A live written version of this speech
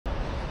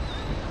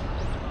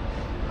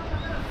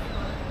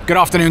Good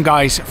afternoon,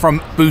 guys, from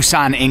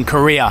Busan in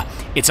Korea.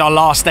 It's our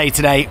last day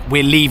today.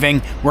 We're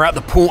leaving. We're at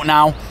the port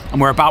now, and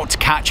we're about to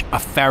catch a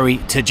ferry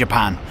to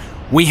Japan.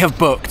 We have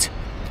booked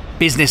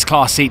business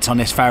class seats on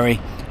this ferry.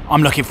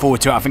 I'm looking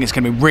forward to it. I think it's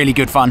going to be really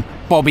good fun.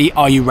 Bobby,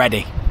 are you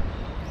ready?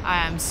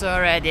 I am so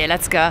ready.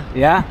 Let's go.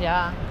 Yeah?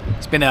 Yeah.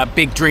 It's been a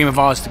big dream of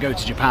ours to go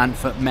to Japan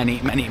for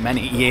many, many,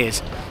 many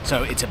years.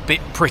 So it's a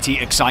pretty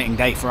exciting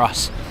day for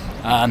us.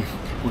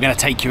 We're going to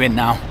take you in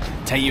now,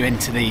 take you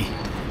into the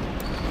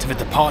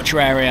departure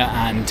area,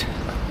 and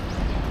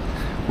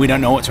we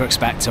don't know what to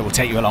expect, so we'll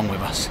take you along with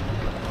us.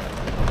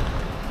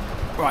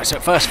 Right, so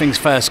first things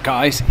first,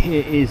 guys,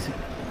 here is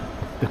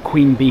the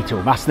Queen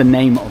Beetle. That's the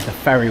name of the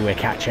ferry we're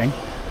catching.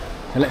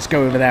 So let's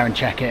go over there and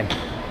check in.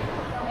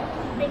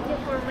 Thank you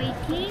for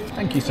waiting.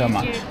 Thank you so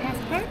much. This is your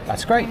passport.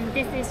 That's great. And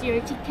this is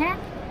your ticket.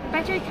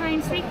 Departure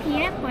time 3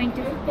 p.m. going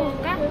to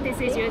Fukuoka. This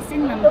is your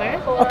SIM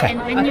number. Okay. And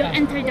when you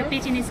enter the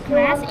business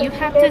class, you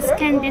have to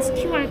scan this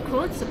QR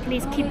code, so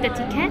please keep the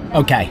ticket.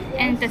 Okay.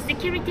 And the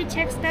security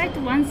check starts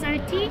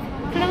 1:30,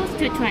 close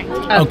to 20.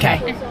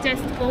 Okay. It's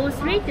just all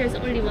three, there's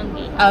only one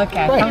gate.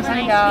 Okay. Great.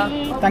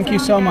 감사합니다. Thank you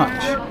so much.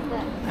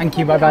 Thank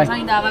you, bye-bye.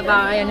 감사합니다.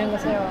 Bye-bye.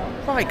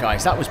 안녕하세요. Right,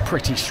 guys, that was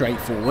pretty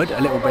straightforward.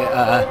 A little bit,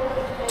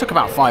 took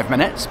about 5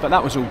 minutes, but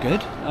that was all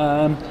good.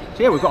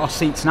 So yeah, we've got our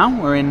seats now.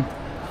 We're in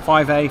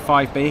 5A,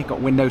 5B,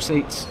 got window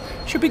seats.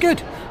 Should be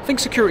good. I think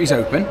security's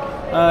open.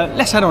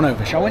 Let's head on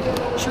over, shall we?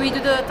 Should we do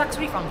the tax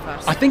refund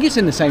first? I think it's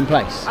in the same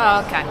place.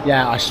 Oh, okay.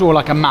 Yeah, I saw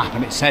like a map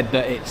and it said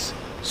that it's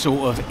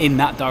sort of in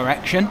that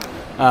direction.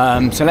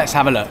 So let's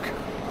have a look.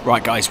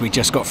 Right, guys, we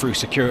just got through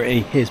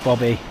security. Here's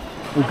Bobby.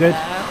 All good?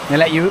 They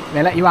let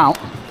you out?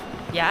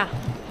 Yeah.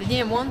 They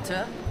didn't want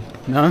to.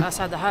 No? I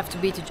said I have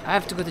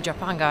to go to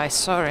Japan, guys.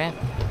 Sorry.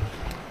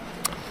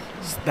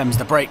 Them's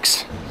the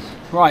brakes.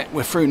 Right,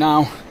 we're through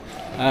now.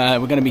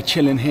 We're going to be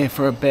chilling here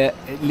for a bit.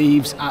 It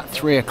leaves at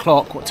 3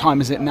 o'clock. What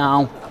time is it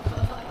now?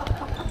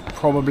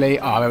 Probably,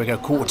 there we go,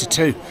 1:45.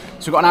 So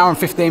we've got an hour and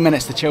 15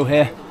 minutes to chill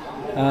here.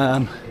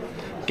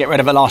 Get rid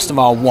of the last of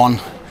our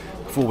one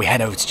before we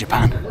head over to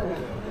Japan.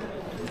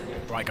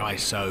 Right,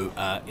 guys, so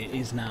it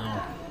is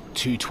now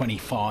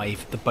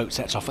 2:25. The boat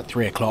sets off at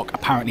 3 o'clock.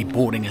 Apparently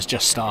boarding has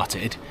just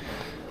started.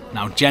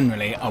 Now,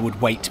 generally, I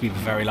would wait to be the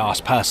very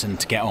last person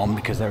to get on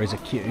because there is a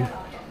queue.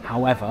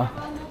 However,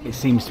 it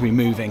seems to be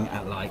moving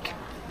at like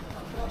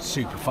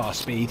super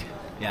fast speed.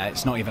 Yeah,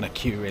 it's not even a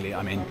queue really.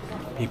 I mean,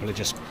 people are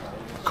just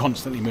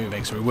constantly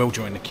moving, so we will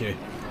join the queue.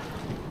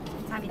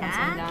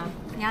 감사합니다.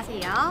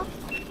 안녕하세요.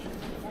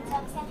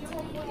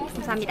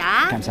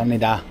 감사합니다.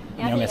 감사합니다.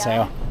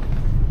 안녕하세요.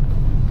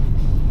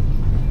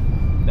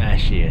 There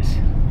she is.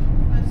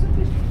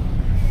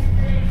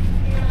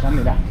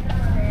 감사합니다.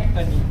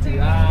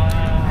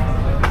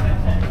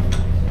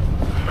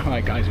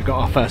 Right, guys, we've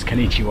got our first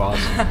konnichiwas.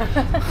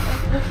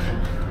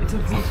 It's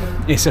official.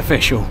 It's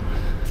official.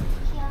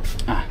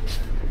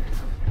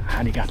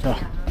 Arigato.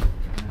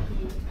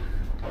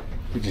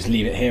 We just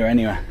leave it here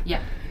anyway. Yeah.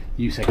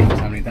 You said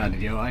감사합니다,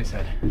 did you? I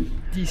said.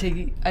 Do you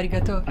say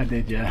arigato? I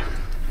did, yeah.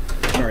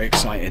 Very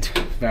excited.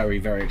 Very,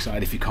 very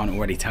excited, if you can't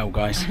already tell,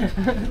 guys. No?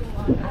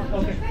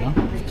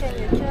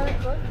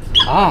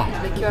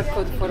 The QR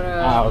code for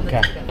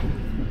okay.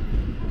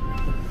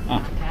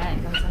 Okay,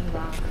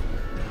 감사합니다.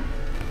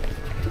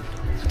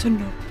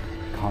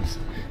 Can't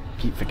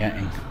keep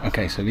forgetting.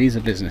 Okay, so these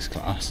are business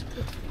class.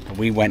 But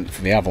we went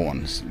for the other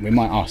ones. We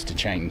might ask to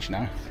change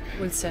now.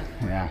 We'll see.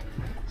 Yeah.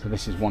 So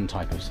this is one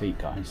type of seat,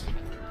 guys.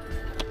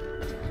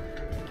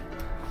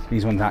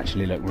 These ones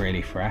actually look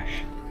really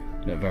fresh.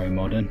 Look very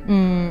modern.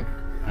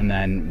 And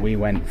then we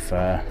went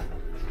for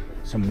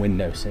some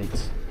window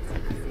seats.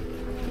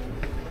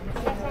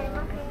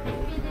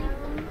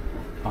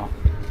 Oh,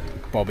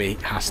 Bobby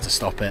has to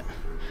stop it.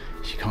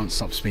 She can't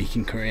stop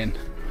speaking Korean.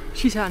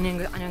 She said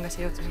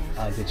안녕하세요 to me.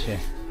 Oh, did she?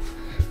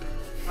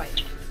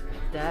 Right.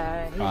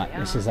 There we Right, are.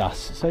 this is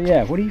us. So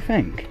yeah, what do you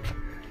think?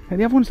 Yeah,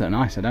 the other ones look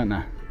nicer, don't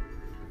they?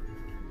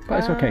 But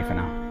it's okay for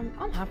now.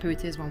 I'm happy with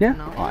this one Yeah? for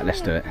now. Alright,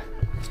 let's do it.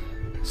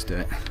 Let's do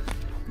it.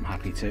 I'm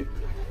happy to.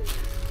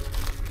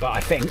 But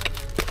I think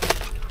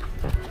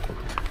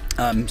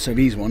so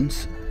these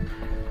ones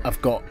have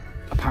got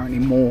apparently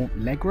more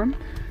legroom.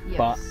 Yes.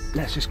 But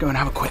let's just go and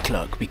have a quick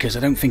look, because I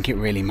don't think it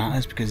really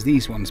matters, because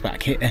these ones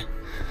back here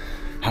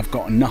have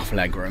got enough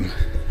legroom.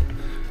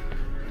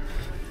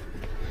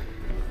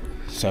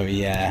 So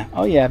yeah,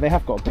 oh yeah, they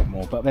have got a bit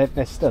more, but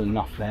there's still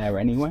enough there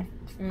anyway.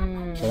 So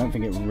I don't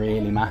think it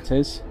really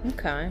matters.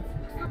 Okay.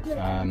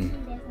 I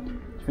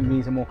think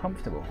these are more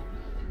comfortable.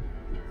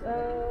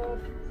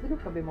 They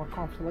look a bit more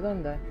comfortable,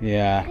 don't they?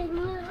 Yeah.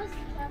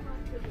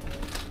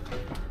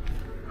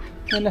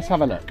 Well, let's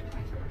have a look.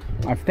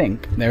 I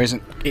think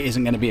it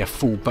isn't going to be a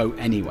full boat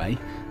anyway,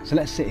 so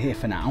let's sit here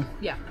for now.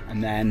 Yeah.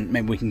 And then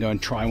maybe we can go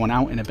and try one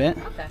out in a bit.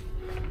 Okay.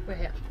 We're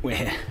here. We're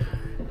here.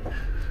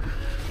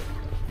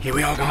 Here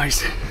we are,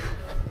 guys.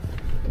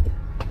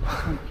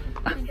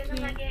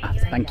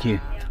 Thank you.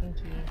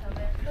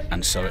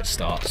 And so it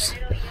starts.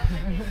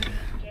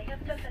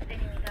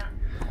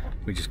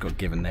 We just got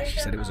given this. She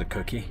said it was a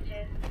cookie.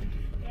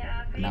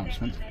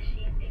 Announcement.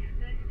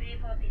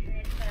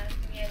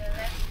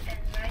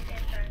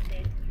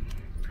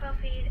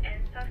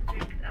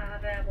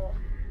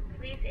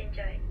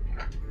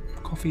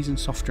 Coffees and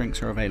soft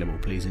drinks are available,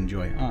 please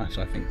enjoy. Ah,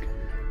 so I think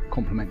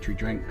complimentary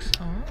drinks.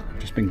 Oh. I've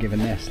just been given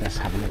this. Let's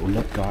have a little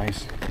look,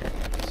 guys.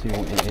 See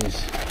what it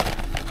is.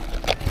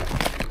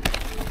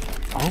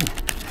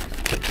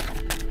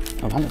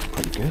 Oh, that looks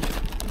pretty good.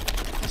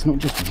 It's not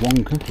just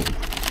one cookie.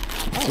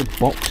 It's a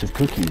box of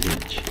cookies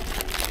each.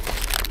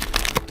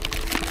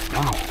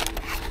 Wow,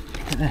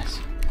 look at this.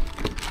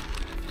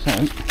 So,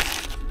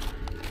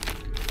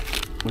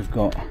 we've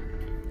got,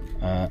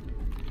 that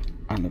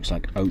looks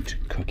like oat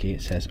cookie.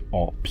 It says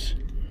Ops.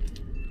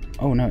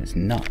 Oh no, it's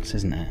nuts,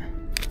 isn't it?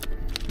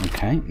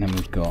 Okay, then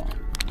we've got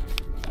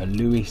a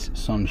Louis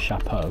Son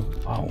Chapeau.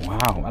 Oh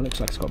wow, that looks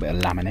like it's got a bit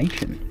of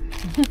lamination.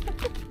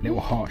 Little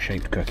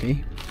heart-shaped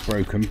cookie.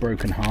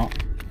 Broken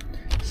heart.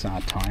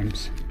 Sad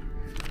times.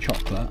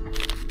 Chocolate.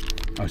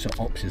 Oh, so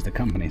Ops is the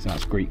company, so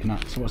that's Greek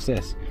nuts. What's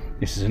this?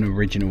 This is an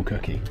original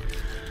cookie.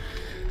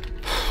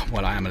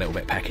 Well, I am a little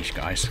bit peckish,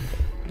 guys.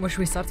 Where should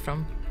we start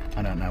from?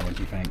 I don't know, what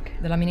do you think?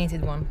 The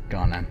laminated one. Go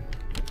on then.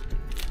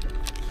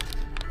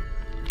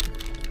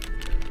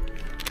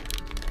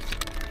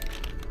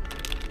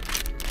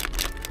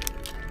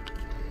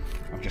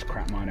 I've just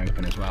cracked mine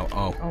open as well.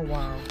 Oh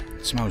wow.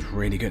 It smells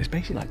really good. It's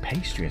basically like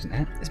pastry, isn't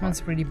it? It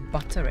smells really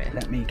buttery.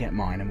 Let me get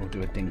mine and we'll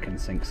do a dink and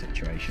sink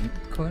situation.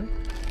 Cool.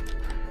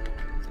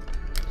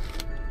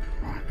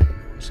 Right,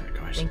 so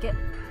guys. Dink it.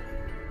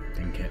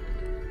 Dink it.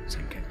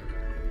 Sink it.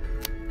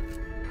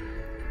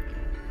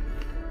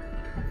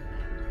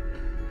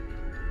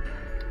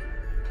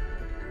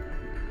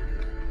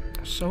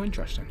 That's so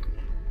interesting.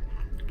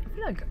 I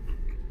feel like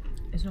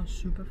it's not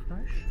super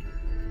fresh.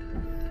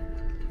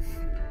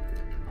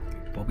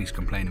 Bobby's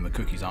complaining the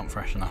cookies aren't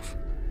fresh enough.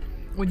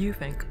 What do you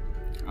think?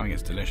 I think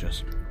it's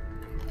delicious.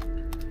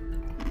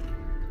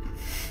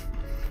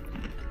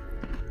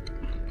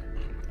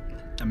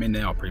 I mean,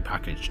 they are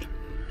pre-packaged.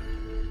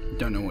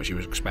 Don't know what she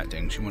was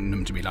expecting. She wanted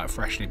them to be like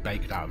freshly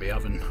baked out of the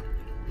oven.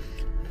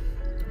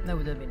 That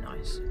would have been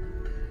nice.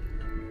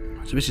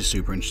 So this is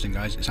super interesting,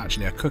 guys. It's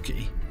actually a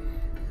cookie,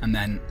 and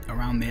then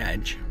around the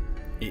edge,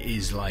 it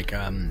is like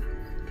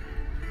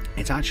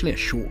it's actually a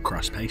short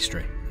crust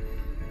pastry.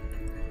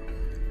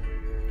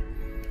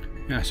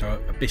 Yeah,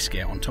 so a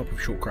biscuit on top of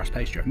short crust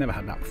pastry. I've never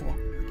had that before.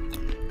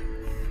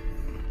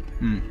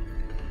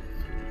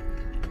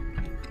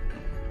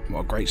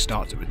 What a great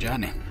start to the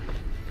journey.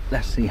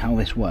 Let's see how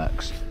this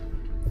works.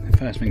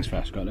 First things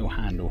first, got a little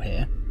handle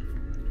here.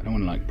 I don't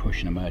want to like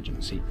push an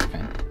emergency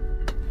thing.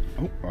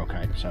 Oh,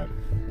 okay, so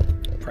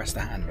press the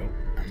handle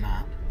and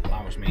that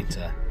allows me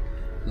to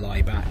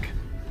lie back.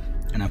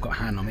 And I've got a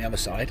hand on the other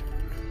side,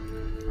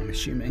 I'm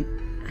assuming.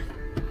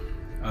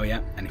 Oh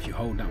yeah, and if you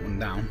hold that one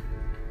down.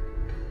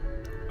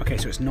 Okay,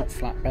 so it's not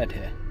flat bed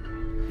here.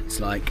 It's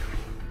like,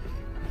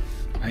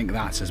 I think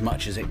that's as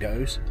much as it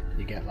goes.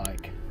 You get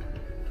like,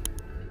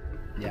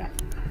 yeah,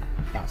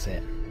 that's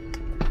it.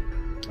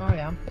 Oh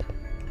yeah.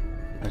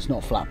 It's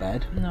not flat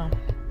bed. No.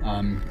 I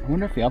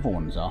wonder if the other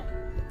ones are.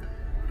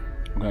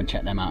 I'm going to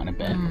check them out in a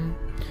bit.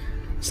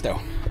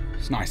 Still,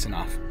 it's nice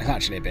enough. It's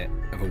actually a bit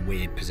of a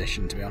weird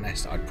position, to be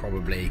honest. I'd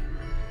probably...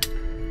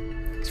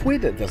 It's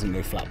weird that it doesn't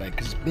go flat bed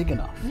because it's big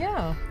enough.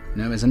 Yeah.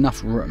 You know, there's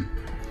enough room,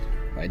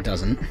 but it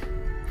doesn't.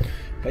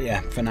 But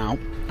yeah, for now,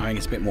 I think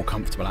it's a bit more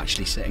comfortable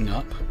actually sitting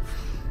up.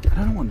 I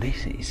don't know what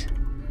this is. Is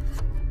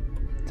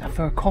that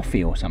for a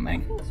coffee or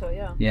something? I think so,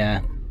 yeah.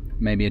 Yeah,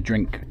 maybe a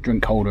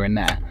drink holder in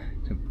there.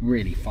 So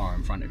really far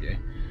in front of you.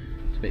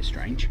 It's a bit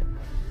strange.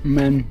 And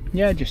then,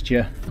 yeah, just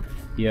your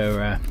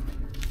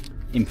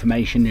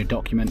information, your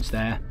documents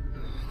there,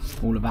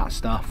 all of that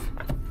stuff.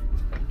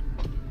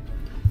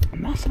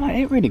 And that's about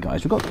it really,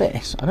 guys. We've got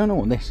this. I don't know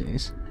what this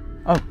is.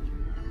 Oh,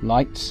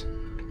 lights.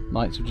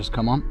 Lights have just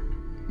come on.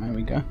 There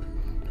we go.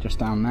 Just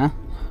down there.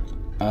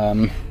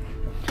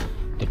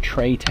 The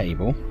tray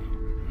table.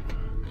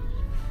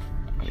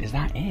 Is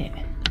that it?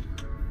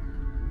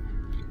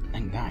 I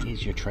think that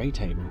is your tray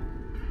table.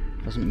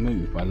 It doesn't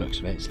move by the looks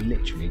of it. It's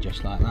literally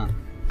just like that.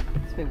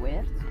 It's a bit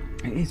weird.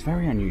 It is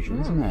very unusual,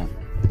 isn't it?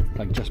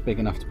 Like just big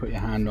enough to put your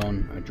hand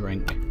on, a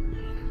drink,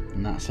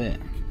 and that's it.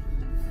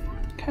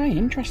 Okay,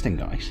 interesting,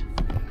 guys.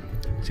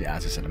 So yeah,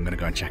 as I said, I'm going to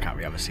go and check out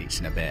the other seats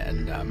in a bit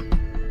and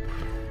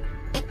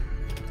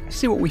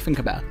see what we think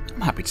about it.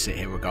 I'm happy to sit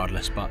here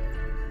regardless, but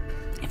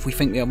if we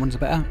think the other ones are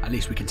better, at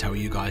least we can tell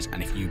you guys,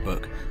 and if you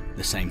book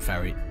the same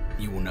ferry,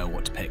 you will know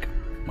what to pick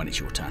when it's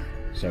your turn.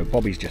 So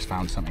Bobby's just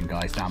found something,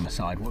 guys, down the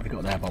side. What have you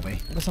got there, Bobby?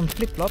 I've got some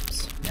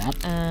flip-flops. Yeah.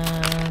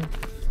 And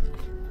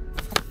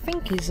I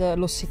think it's a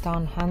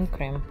L'Occitane hand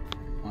cream.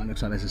 Oh, it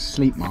looks like there's a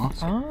sleep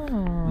mask.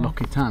 Oh.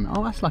 L'Occitane.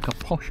 Oh, that's like a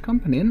posh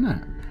company, isn't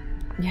it?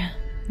 Yeah.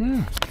 Yeah. Do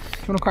you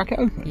want to crack it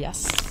open?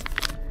 Yes.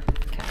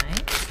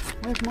 Okay.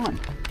 Where's mine?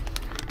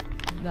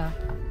 There.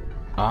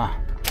 Ah.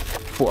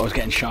 Thought I was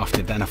getting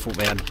shafted then. I thought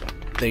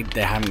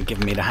they hadn't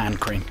given me the hand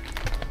cream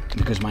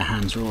because my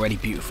hands are already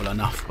beautiful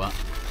enough, but...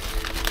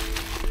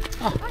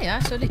 Oh yeah,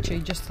 so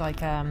literally just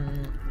like a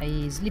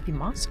sleeping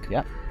mask.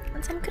 Yep.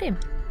 And some cream.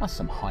 That's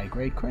some high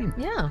grade cream.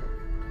 Yeah.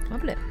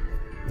 Lovely.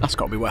 That's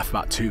got to be worth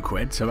about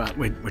 £2, so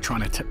we're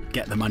trying to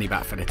get the money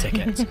back for the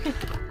tickets.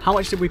 How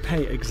much did we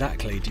pay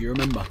exactly? Do you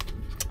remember?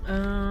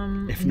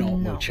 If not,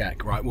 no. we'll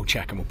check. Right, we'll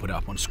check and we'll put it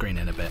up on screen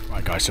in a bit.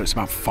 Right, guys, so it's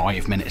about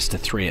 5 minutes to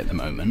 3 at the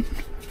moment.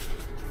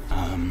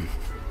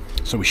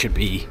 So we should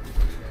be,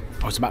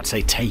 I was about to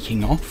say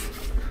taking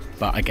off,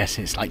 but I guess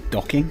it's like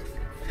docking.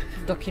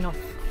 Docking off.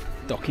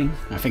 Docking?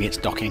 I think it's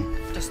docking.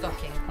 Just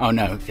docking. Oh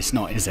no, it's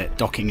not, is it?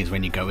 Docking is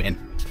when you go in.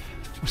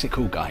 What's it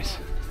called, guys?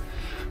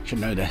 Should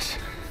know this.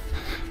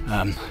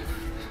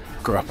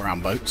 Grew up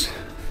around boats,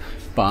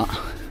 but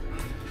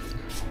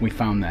we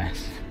found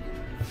this.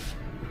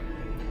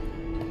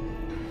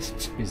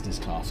 Business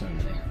class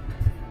only.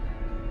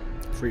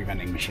 Free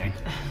vending machine.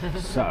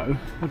 So,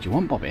 what do you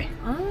want, Bobby?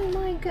 I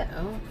might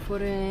go for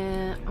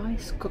an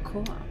ice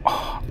cocoa.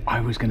 Oh, I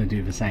was going to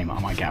do the same. I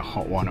might get a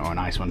hot one or an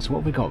ice one. So what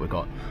have we got? We've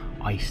got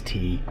iced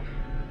tea,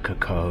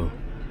 cocoa.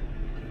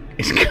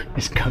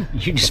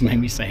 You just made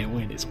me say it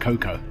weird. It's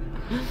cocoa.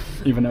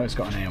 Even though it's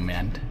got an A on the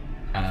end.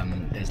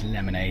 There's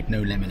lemonade,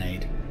 no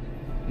lemonade.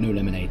 No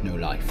lemonade, no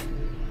life.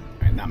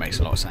 And that makes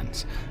a lot of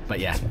sense. But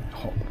yeah,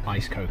 hot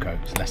iced cocoa.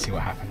 So let's see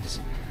what happens.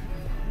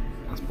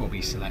 That's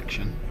Bobby's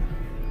selection.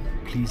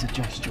 Please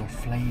adjust your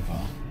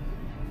flavour.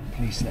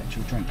 Please select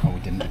your drink. Oh, we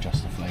didn't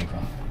adjust the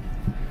flavour.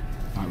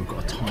 Right, we've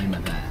got a timer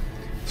there.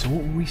 So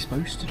what were we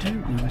supposed to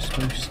do? We were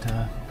supposed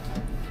to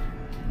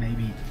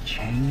maybe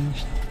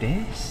change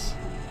this?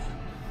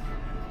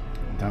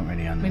 I don't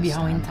really understand. Maybe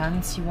how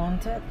intense you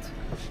want it?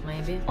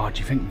 Maybe. Oh,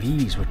 do you think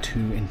these were 2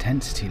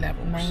 intensity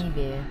levels?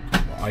 Maybe.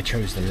 Well, I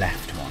chose the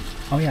left one.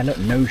 Oh yeah, look,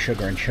 no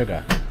sugar and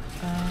sugar.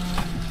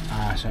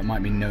 So it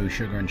might be no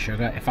sugar and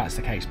sugar. If that's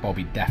the case,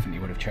 Bobby definitely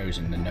would have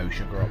chosen the no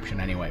sugar option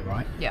anyway,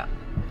 right? Yeah.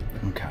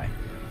 Okay.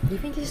 Do you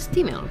think it's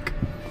tea milk?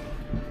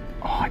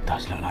 Oh, it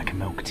does look like a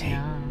milk tea.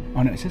 Yeah.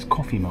 Oh no, it says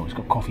coffee milk. It's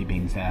got coffee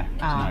beans there.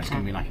 So Ah, now it's okay.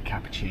 going to be like a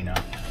cappuccino.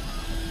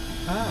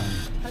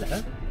 Oh,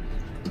 hello.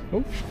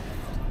 Oh,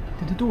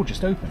 did the door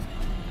just open?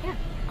 Yeah.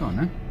 Go on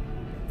then.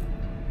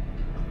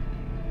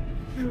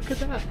 Look at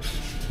that.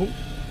 Oh,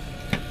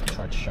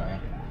 tried to show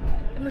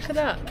you. Look at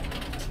that.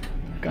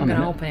 Go I'm on, going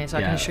to then. open it so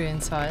I can show you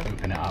inside.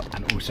 Open it up,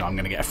 and also I'm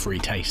going to get a free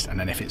taste, and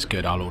then if it's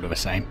good, I'll order the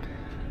same.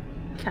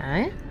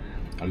 Okay.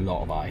 A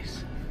lot of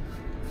ice.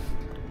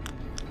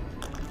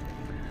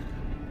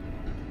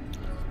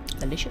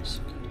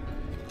 Delicious.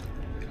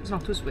 It's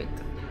not too sweet.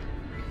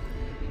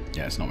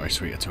 Yeah, it's not very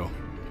sweet at all.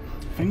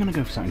 I think I'm going to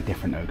go for something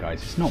different though,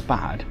 guys. It's not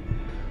bad.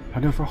 I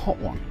go for a hot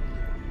one.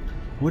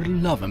 I would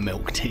love a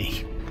milk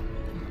tea.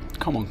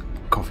 Come on,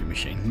 coffee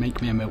machine,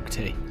 make me a milk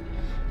tea.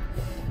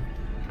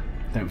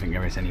 Don't think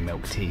there is any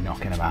milk tea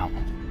knocking about.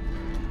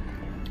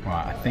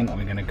 Right, I think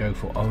we're going to go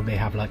for, oh, they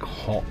have like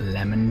hot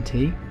lemon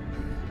tea.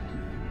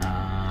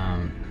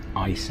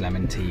 Ice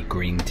lemon tea,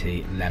 green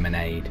tea,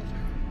 lemonade.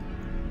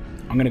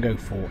 I'm going to go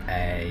for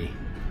a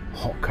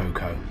hot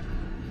cocoa.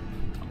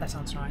 That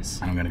sounds nice.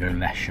 And I'm going to go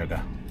less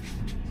sugar.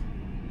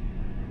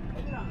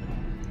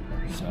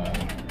 So,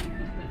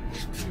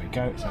 here we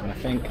go. It's having a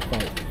think for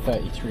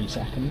 33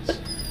 seconds.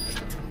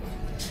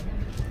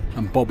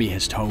 And Bobby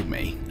has told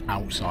me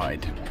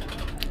outside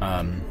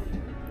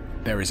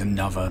there is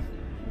another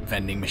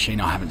vending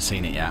machine. I haven't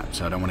seen it yet,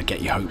 so I don't want to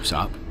get your hopes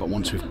up. But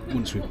once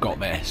we've got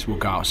this, we'll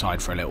go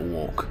outside for a little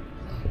walk.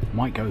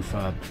 Might go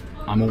for.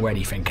 I'm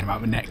already thinking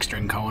about the next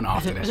drink I want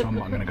after this one,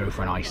 but I'm going to go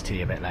for an iced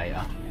tea a bit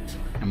later.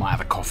 I might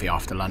have a coffee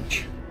after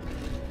lunch.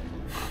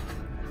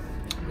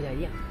 Good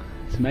idea.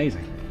 It's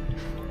amazing.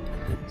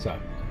 So,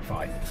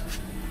 5,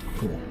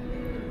 4,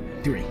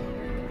 3,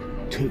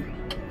 2,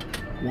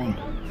 1.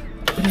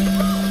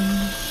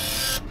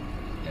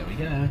 There we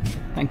go.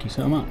 Thank you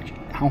so much.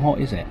 How hot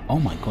is it? Oh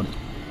my god, it's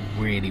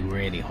really,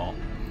 really hot.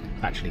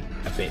 Actually,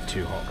 a bit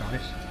too hot,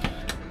 guys.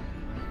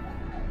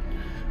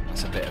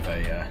 That's a bit of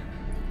an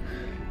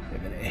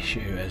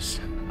issue, as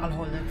I'll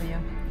hold it for you.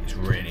 it's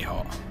really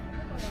hot.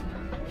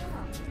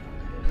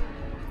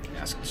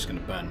 That's just going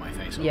to burn my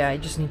face off. Yeah, I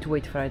just need to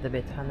wait for it a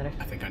bit, Henrik.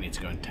 I think I need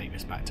to go and take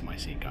this back to my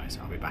seat, guys.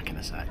 I'll be back in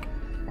a sec.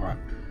 Alright,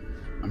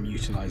 I'm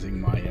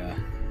utilising my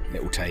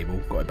little table,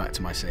 got it back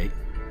to my seat.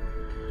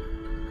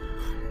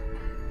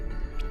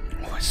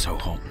 Oh, it's so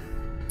hot.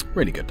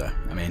 Really good though,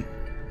 I mean,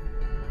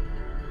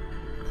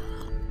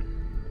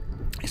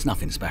 it's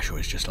nothing special,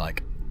 it's just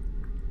like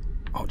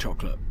hot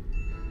chocolate.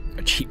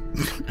 A cheap,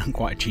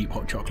 quite a cheap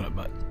hot chocolate,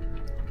 but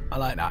I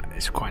like that,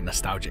 it's quite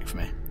nostalgic for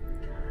me.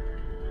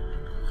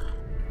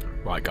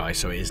 Right guys,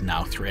 so it is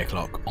now 3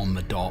 o'clock on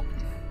the dot.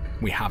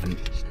 We haven't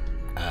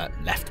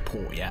left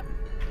port yet,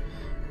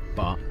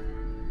 but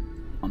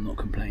I'm not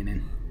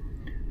complaining.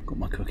 Got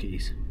my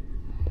cookies,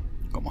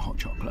 got my hot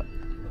chocolate.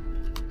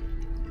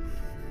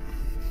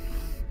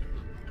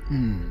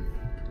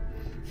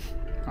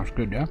 That's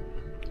good, yeah?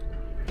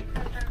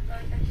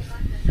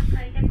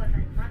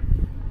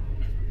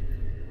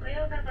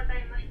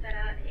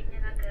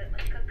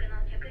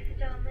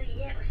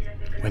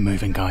 We're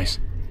moving, guys.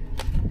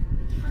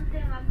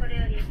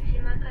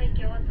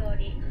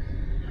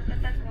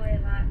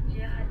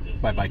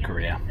 Bye bye,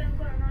 Korea.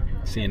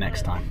 See you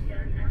next time.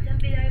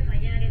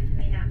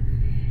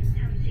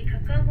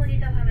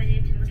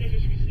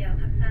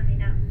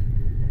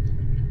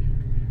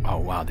 Oh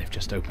wow, they've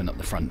just opened up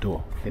the front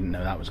door. Didn't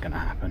know that was going to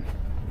happen.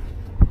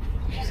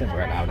 She said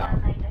we're allowed out.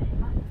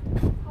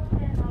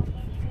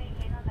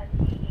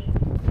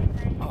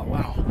 Oh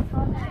wow.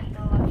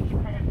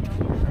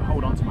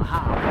 Hold on to my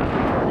hat.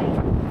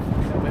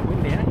 A little bit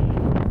windy, eh?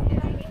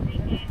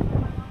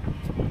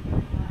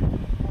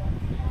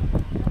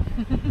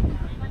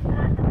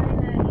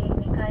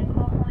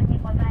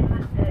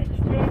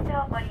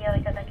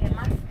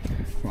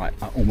 Right,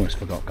 I almost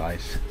forgot,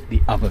 guys.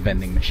 The other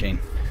vending machine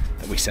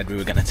that we said we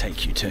were going to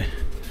take you to.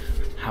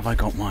 Have I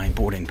got my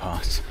boarding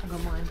pass? I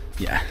got mine.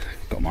 Yeah,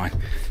 got mine.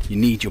 You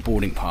need your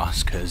boarding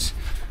pass because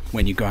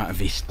when you go out of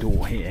this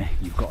door here,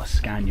 you've got to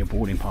scan your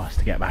boarding pass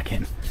to get back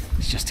in.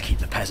 It's just to keep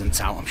the peasants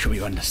out, I'm sure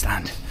you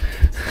understand.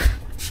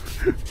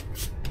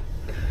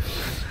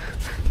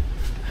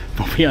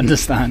 Bobby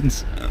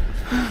understands.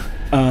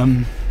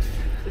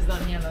 Is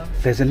that yellow?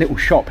 There's a little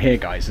shop here,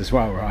 guys, as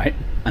well, right?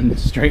 And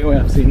straight away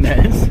I've seen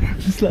this.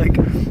 It's like,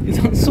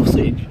 is that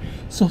sausage?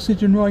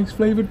 Sausage and rice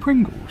flavoured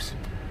Pringles?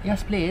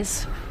 Yes,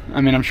 please. I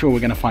mean, I'm sure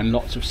we're going to find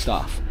lots of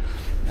stuff.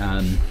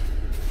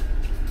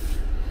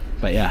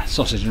 But yeah,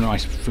 sausage and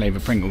rice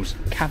flavoured Pringles.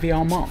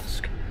 Caviar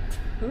mask.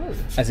 Ooh.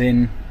 As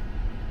in,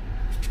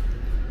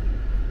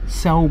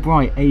 sell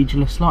bright,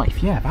 ageless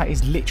life. Yeah, that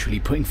is literally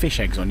putting fish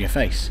eggs on your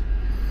face.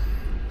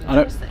 I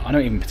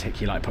don't even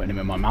particularly like putting them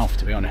in my mouth,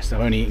 to be honest.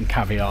 I've only eaten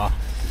caviar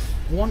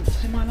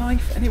once in my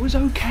life and it was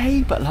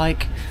okay, but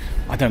like,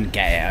 I don't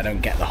get it. I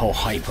don't get the whole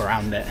hype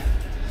around it.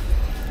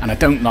 And I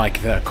don't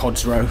like the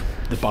cod's roe,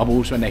 the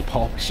bubbles when they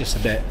pop. It's just a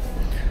bit,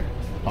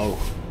 oh.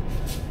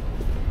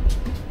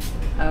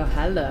 Oh,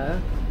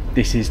 hello.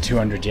 This is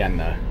 200 yen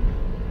though.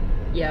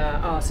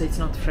 Yeah, oh, so it's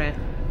not free.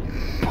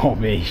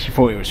 Bobby, she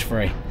thought it was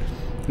free.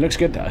 It looks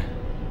good though.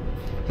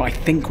 But I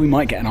think we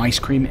might get an ice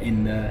cream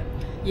in the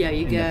Yeah,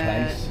 you in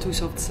get 2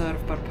 soft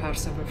serve per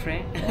person for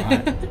free.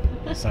 Right.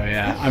 So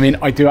yeah, I mean,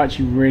 I do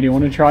actually really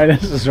want to try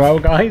this as well,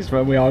 guys.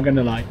 But we are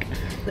gonna like.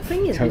 The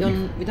thing is,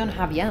 we don't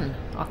have yen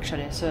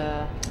actually.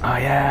 So. Oh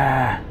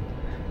yeah,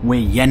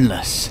 we're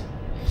yenless.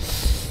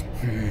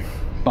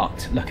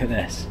 But look at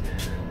this.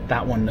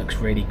 That one looks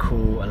really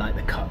cool. I like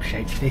the cup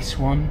shape. This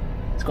one,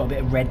 it's got a bit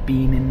of red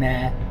bean in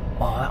there.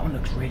 Oh, that one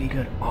looks really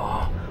good.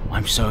 Oh,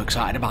 I'm so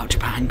excited about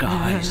Japan,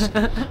 guys.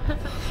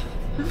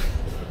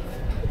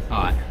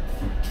 All right.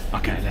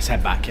 Okay, let's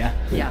head back, yeah?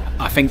 Yeah.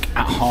 I think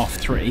at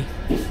 3:30,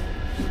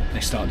 they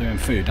start doing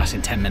food. That's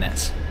in 10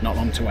 minutes. Not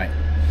long to wait.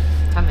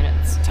 10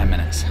 minutes. 10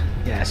 minutes.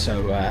 Yeah,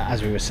 so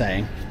as we were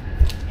saying,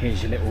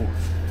 here's your little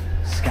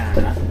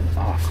scanner.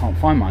 Oh, I can't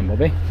find mine,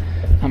 Bobby.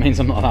 That means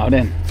I'm not allowed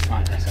in.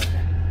 Right, let's open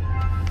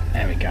it.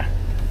 There we go.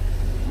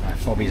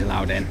 Right, Bobby's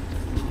allowed in.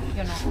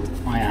 You're not.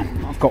 I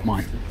am. I've got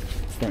mine.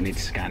 Don't need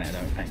to scan it, I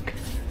don't think.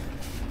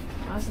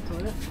 How's the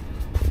toilet?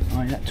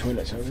 Oh yeah,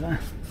 toilet's over there.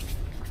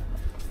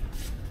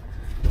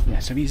 Yeah,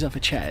 so these other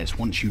chairs,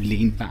 once you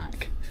lean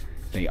back,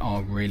 they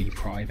are really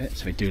private,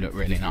 so they do look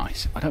really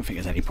nice. I don't think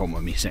there's any problem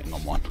with me sitting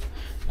on one.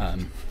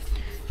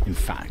 In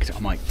fact, I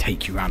might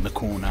take you around the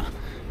corner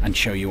and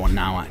show you one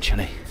now,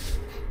 actually.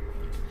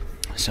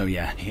 So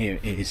yeah, here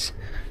is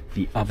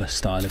the other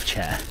style of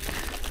chair.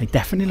 They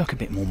definitely look a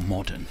bit more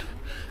modern.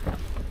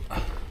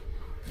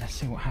 Let's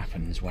see what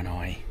happens when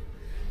I...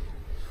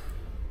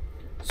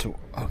 So,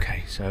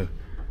 okay, so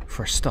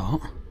for a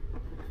start,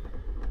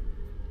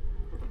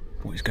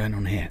 what is going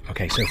on here?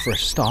 Okay, so for a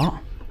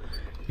start,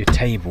 your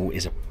table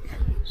is a...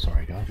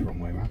 Sorry guys, wrong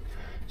way around.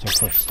 So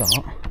for a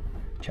start,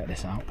 check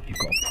this out. You've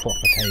got a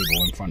proper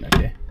table in front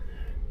of you.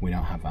 We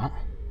don't have that.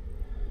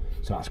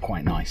 So that's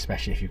quite nice,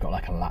 especially if you've got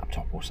like a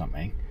laptop or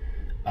something.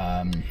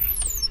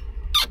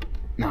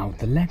 Now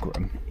the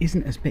legroom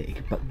isn't as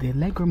big, but the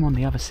legroom on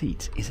the other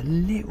seats is a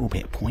little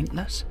bit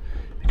pointless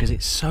because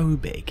it's so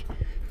big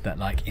that,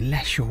 like,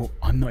 unless you're,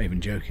 I'm not even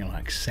joking,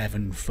 like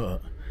 7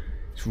 foot,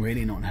 it's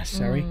really not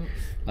necessary.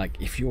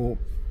 Like if you're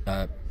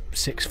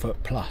 6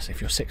 foot plus, if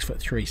you're 6'3",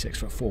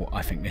 6'4",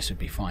 I think this would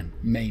be fine.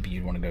 Maybe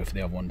you'd want to go for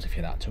the other ones if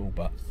you're that tall,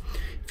 but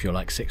if you're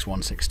like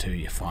 6'1",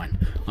 6'2", you're fine.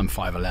 I'm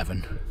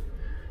 5'11".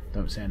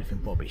 Don't say anything,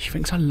 Bobby. She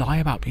thinks I lie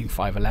about being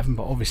 5'11",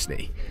 but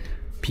obviously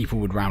people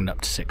would round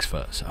up to 6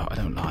 foot, so I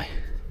don't lie.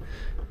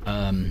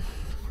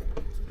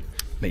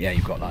 But yeah,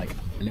 you've got like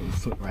a little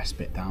footrest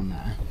bit down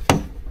there.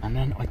 And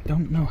then I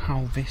don't know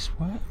how this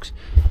works.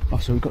 Oh,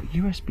 so we've got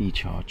USB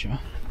charger.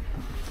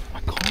 I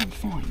can't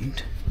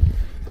find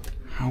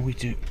how we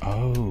do.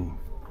 Oh,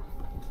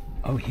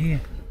 here.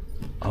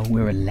 Oh,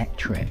 we're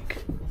electric.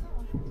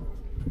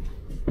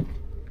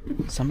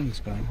 Something's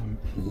going on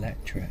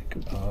electric.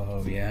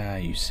 Oh yeah,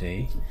 you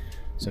see.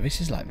 So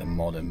this is like the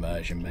modern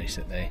version,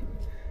 basically.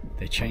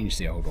 They changed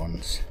the old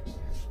ones,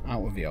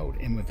 out with the old,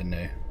 in with the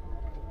new,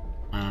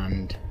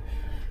 and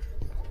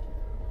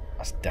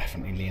that's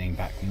definitely leaning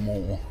back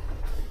more.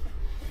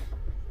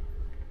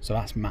 So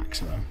that's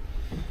maximum.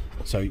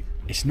 So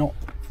it's not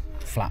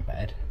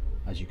flatbed,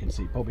 as you can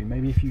see. Bobby,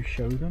 maybe if you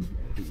show them,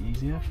 it'd be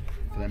easier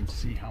for them to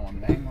see how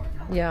I'm laying right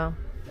now. Yeah.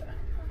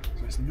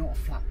 So it's not a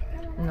flat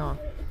bed. No,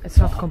 it's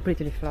not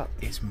completely flat.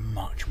 It's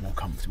much more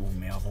comfortable than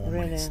the other one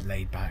when it's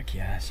laid back,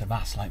 yeah. So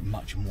that's like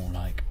much more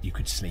like you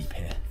could sleep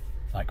here,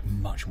 like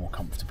much more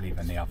comfortably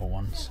than the other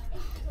ones.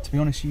 To be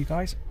honest with you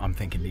guys, I'm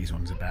thinking these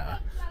ones are better.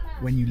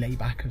 When you lay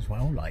back as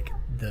well, like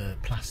the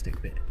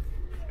plastic bit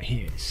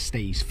here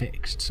stays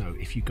fixed, so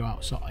if you go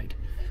outside,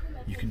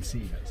 you can see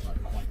that it's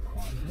like quite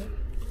quiet.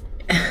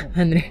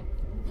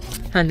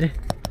 Andre.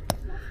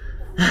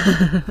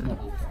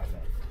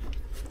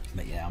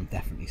 But yeah, I'm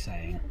definitely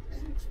saying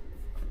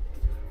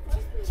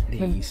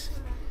these.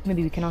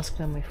 Maybe we can ask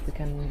them if we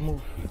can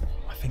move.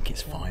 I think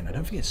it's fine. I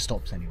don't think it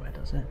stops anywhere,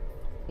 does it?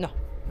 No.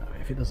 No,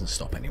 if it doesn't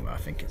stop anywhere, I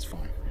think it's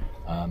fine.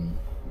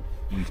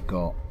 We've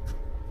got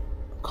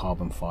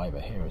carbon fibre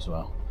here as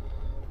well,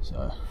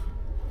 so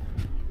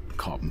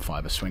carbon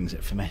fibre swings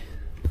it for me.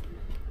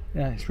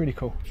 Yeah, it's really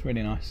cool. It's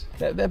really nice.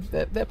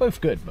 They're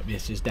both good, but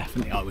this is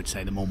definitely, I would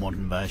say, the more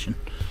modern version.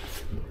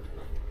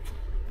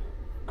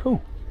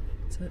 Cool.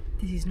 So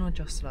this is not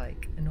just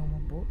like a normal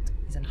boat,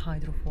 it's an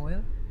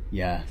hydrofoil.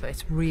 Yeah. So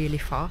it's really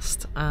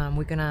fast.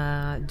 We're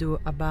gonna do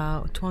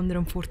about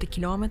 240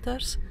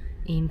 kilometers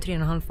in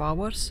 3.5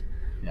 hours,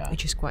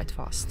 which is quite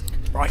fast.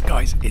 Right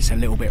guys, it's a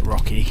little bit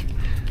rocky,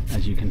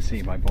 as you can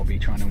see by Bobby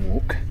trying to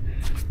walk.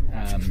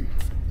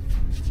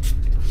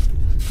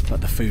 But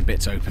the food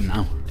bit's open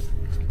now.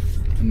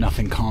 And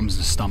nothing calms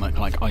the stomach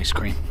like ice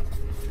cream.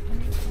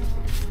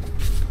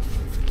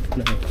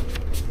 Do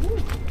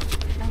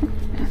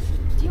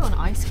you want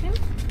ice cream?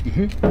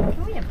 Can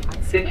we have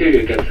ice cream?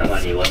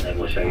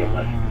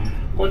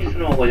 So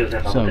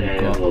we've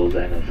got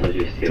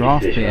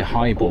draft beer,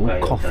 highball,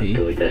 coffee,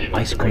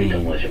 ice cream,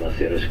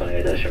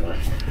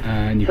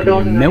 and you can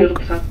do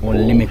milk or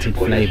limited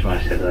flavour,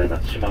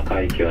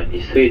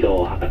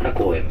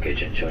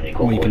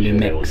 or you can do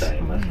mix.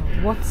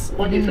 What's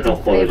limited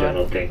flavour?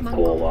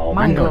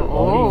 Mango.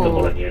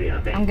 Oh,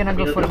 I'm gonna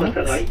go for mix.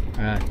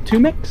 2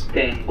 mix?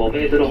 And do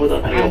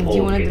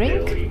you want a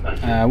drink?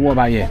 What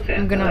about you?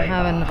 I'm gonna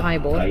have an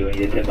highball.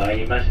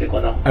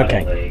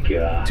 Okay,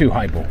 2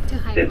 highball.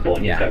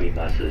 Yeah. They've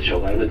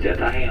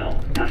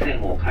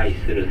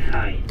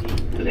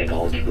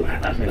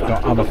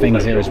got other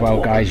things here as well,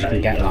 guys. You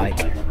can get like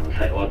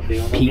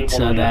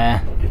pizza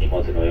there,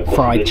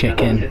 fried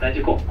chicken.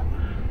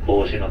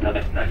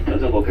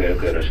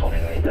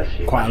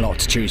 Quite a lot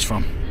to choose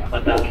from. Oh,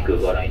 the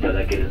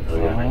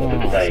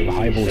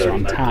highballs are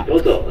on tap.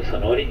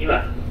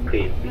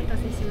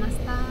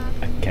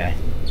 Okay.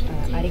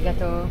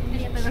 Arigato.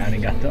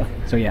 Arigato.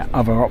 So yeah,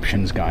 other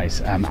options,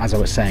 guys. As I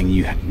was saying,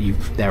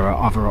 there are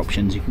other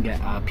options. You can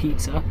get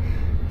pizza,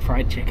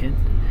 fried chicken,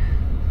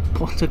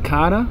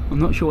 potacara. I'm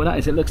not sure what that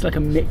is. It looks like a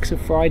mix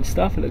of fried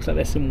stuff. It looks like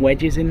there's some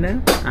wedges in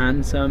there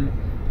and some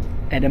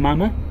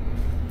edamame.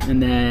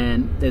 And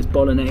then there's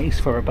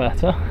bolognese for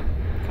Roberta.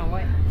 Can't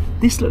wait.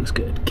 This looks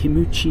good.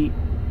 Kimuchi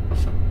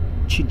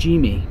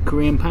chijimi,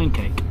 Korean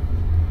pancake.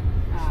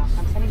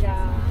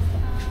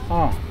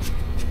 Oh.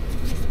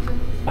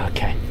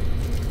 Okay.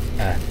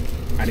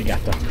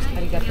 Arigato.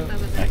 Arigato.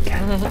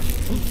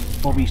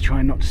 Okay. Bobby's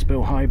trying not to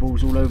spill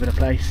highballs all over the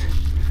place.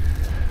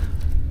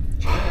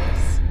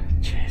 Cheers.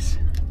 Cheers.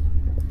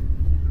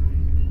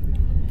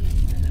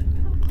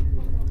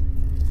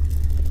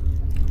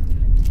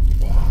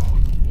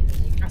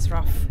 That's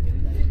rough.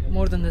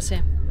 More than the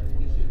same.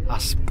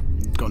 That's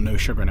got no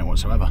sugar in it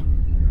whatsoever.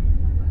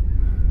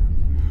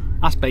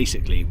 That's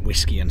basically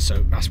whiskey and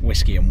soap. That's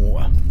whiskey and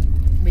water.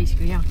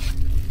 Basically, yeah.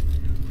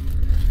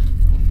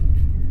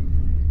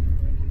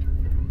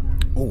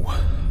 Oh,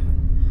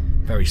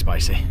 very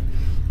spicy.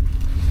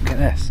 Look at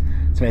this.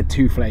 So they had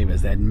 2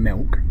 flavours. They had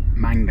milk,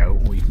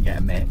 mango, or you can get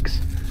a mix.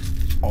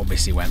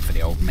 Obviously went for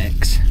the old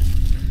mix.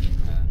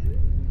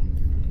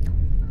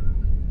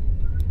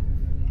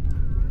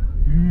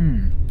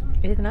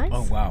 Is it nice?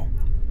 Oh wow.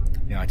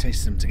 Yeah, I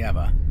tasted them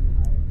together.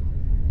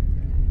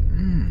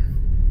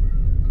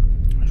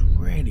 It's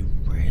really,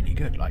 really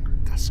good. Like,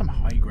 that's some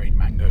high grade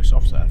mango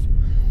soft serve.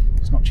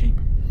 It's not cheap.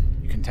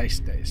 You can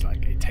taste it. It's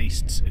like, it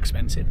tastes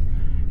expensive.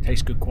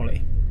 Tastes good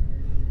quality.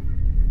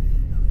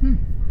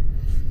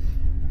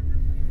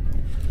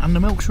 And the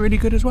milk's really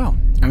good as well.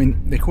 I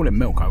mean, they call it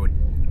milk. I would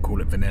call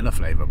it vanilla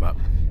flavour, but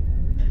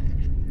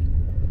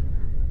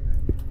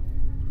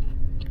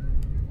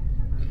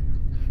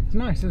it's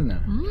nice, isn't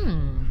it?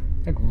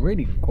 Like,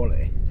 really good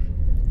quality.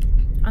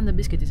 And the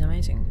biscuit is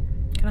amazing.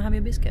 Can I have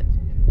your biscuit?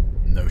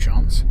 No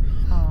chance.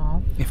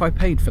 Oh. If I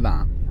paid for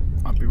that,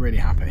 I'd be really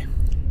happy.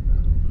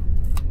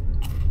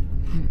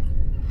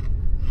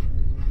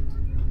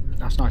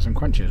 That's nice and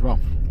crunchy as well.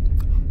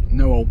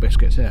 No old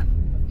biscuits here.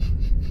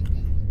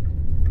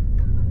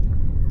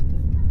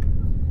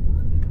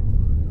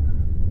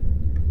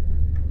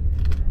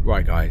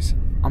 Right guys,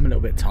 I'm a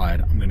little bit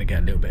tired. I'm going to get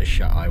a little bit of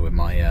shut eye with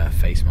my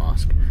face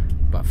mask.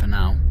 But for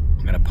now,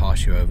 I'm going to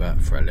pass you over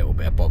for a little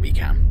bit of Bobby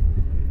Cam.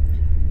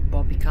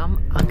 Bobby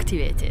Cam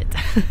activated.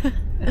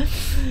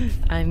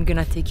 I'm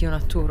gonna take you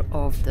on a tour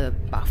of the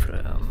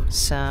bathroom.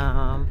 So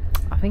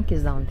I think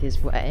it's down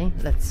this way.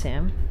 Let's see.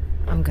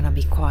 I'm gonna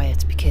be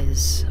quiet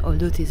because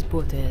although this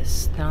boat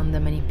is not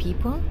that many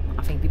people,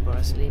 I think people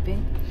are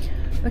sleeping.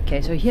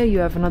 Okay, so here you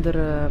have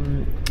another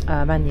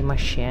vending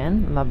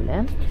machine,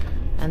 lovely.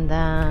 And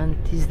then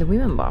this is the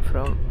women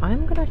bathroom.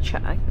 I'm gonna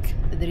check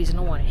that there is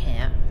no one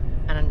here,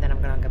 and then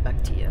I'm gonna get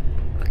back to you.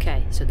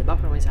 Okay, so the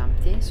bathroom is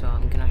empty, so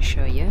I'm gonna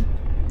show you.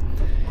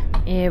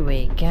 Here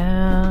we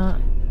go.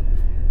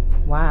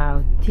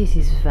 Wow, this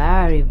is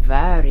very,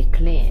 very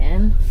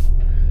clean.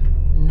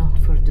 Not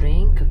for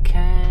drink,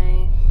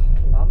 okay.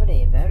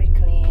 Lovely, very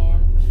clean.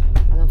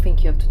 I don't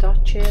think you have to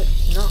touch it.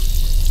 No,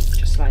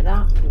 just like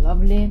that.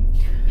 Lovely.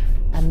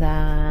 And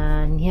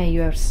then here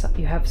you have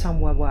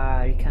somewhere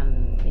where you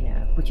can, you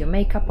know, put your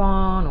makeup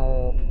on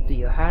or do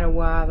your hair or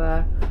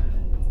whatever.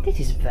 This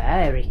is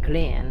very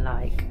clean,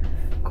 like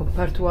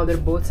compared to other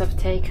boats I've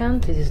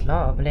taken. This is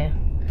lovely.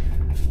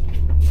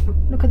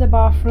 Look at the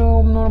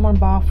bathroom, normal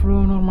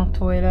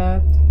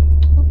toilet.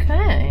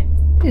 Okay,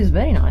 this is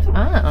very nice.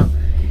 Ah,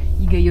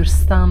 you get your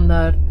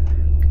standard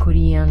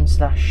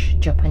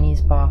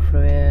Korean/Japanese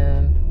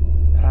bathroom.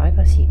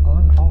 Privacy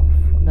on, off.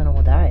 I don't know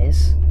what that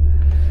is.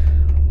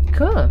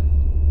 Cool.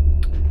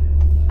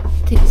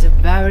 This is a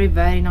very,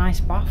 very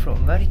nice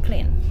bathroom, very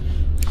clean.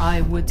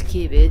 I would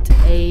give it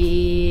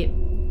a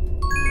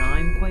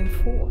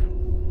 9.4.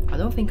 I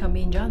don't think I'm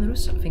being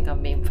generous, I think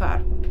I'm being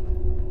fair.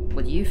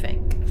 What do you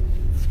think?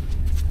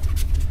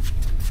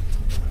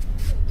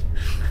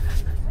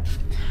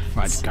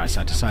 Right guys,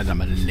 I decided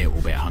I'm a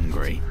little bit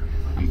hungry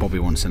and Bobby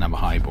wants another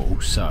highball,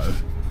 so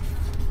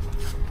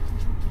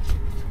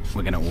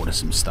we're gonna order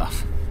some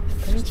stuff.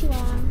 Konnichiwa.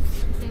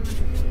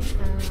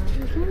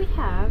 Here we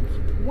have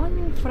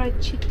one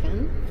fried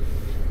chicken.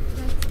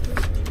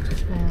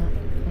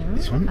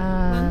 This one?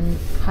 And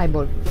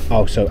highball.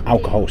 Oh, so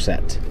alcohol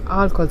set.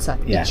 Alcohol set.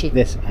 Yeah, Ichi.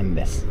 this and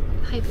this.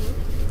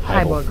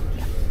 Highball.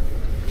 Yeah.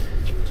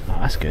 Oh,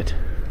 that's good.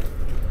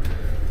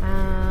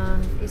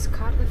 And is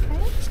card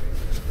okay?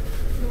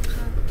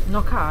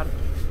 No card.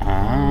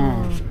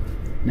 Ah.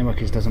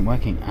 Network doesn't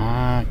working.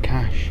 Ah,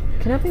 cash.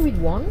 Can I pay with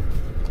one?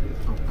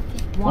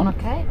 One, What?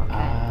 okay? Okay.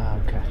 Ah,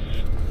 okay.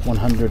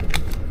 100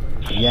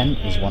 yen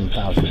is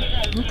 1,000.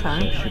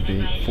 Okay. Should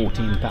be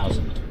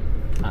 14,000.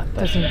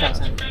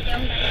 13,000.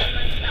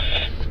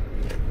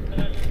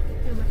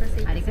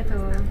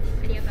 Arigato.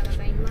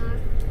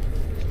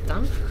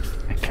 Done?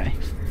 Okay.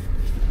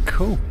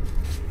 Cool.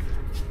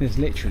 There's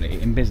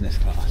literally, in business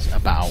class,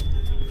 about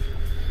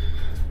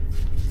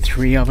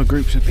 3 other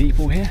groups of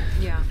people here.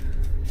 Yeah.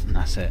 And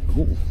that's it.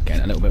 Ooh,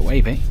 getting a little bit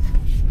wavy.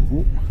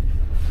 Ooh.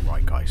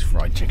 Right guys,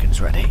 fried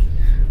chicken's ready.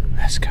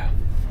 Let's go.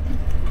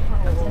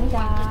 Oh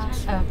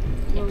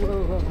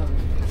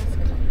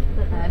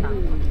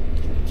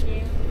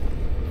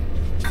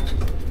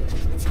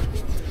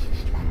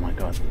my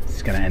god,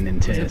 it's gonna end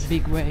in tears. It's a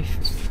big wave.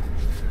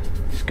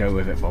 Just go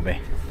with it, Bobby.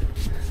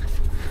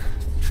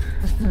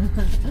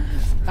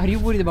 Are you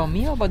worried about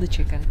me or about the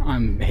chicken?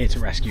 I'm here to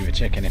rescue the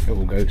chicken if it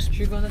all goes. Should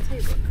we go on the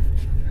table?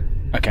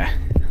 Okay,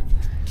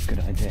 good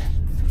idea.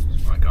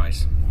 Right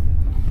guys,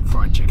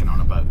 fried chicken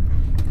on a boat.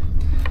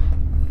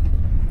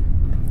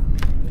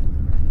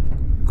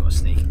 Got a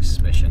sneaking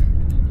suspicion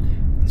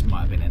this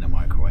might have been in a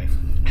microwave.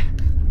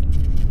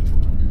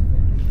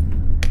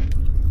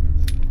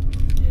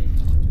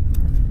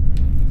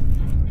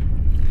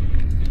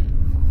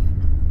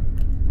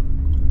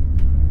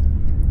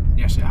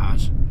 Yes, it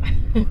has.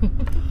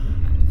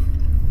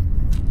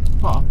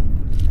 But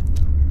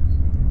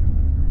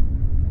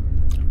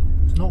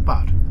it's not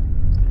bad.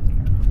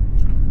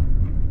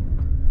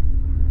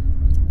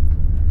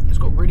 It's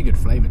got really good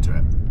flavour to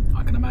it.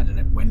 I can imagine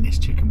it when this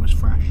chicken was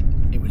fresh,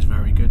 it was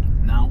very good.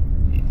 Now,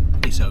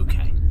 it's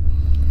okay.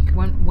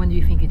 When do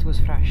you think it was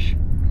fresh?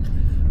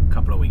 A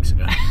couple of weeks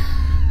ago.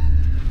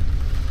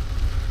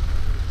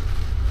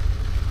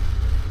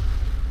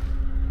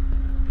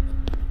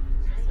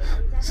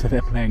 So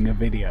they're playing a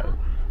video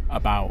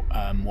about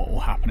what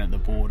will happen at the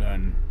border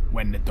and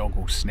when the dog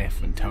will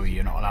sniff and tell you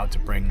you're not allowed to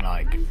bring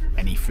like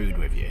any food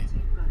with you.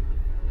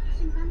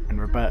 And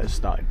Roberta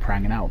started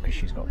pranging out because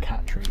she's got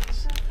cat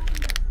treats.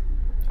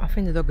 I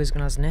think the dog is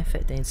gonna sniff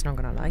it and it's not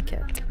gonna like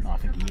it. No, I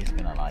think he is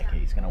gonna like it.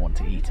 He's gonna want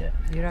to eat it.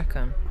 You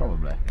reckon?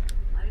 Probably.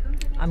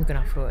 I'm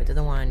gonna throw it. I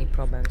don't want any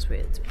problems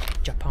with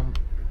Japan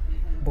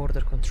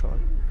border control.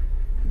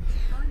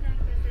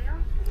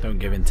 Don't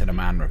give in to the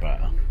man,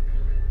 Roberta.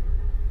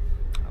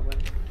 I will.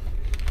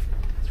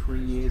 3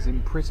 years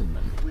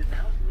imprisonment.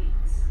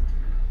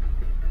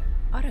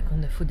 I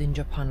reckon the food in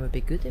Japan would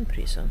be good in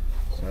prison.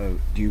 So,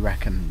 do you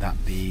reckon that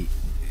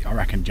I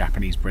reckon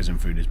Japanese prison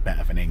food is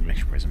better than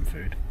English prison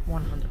food.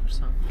 100%.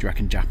 Do you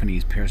reckon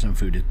Japanese prison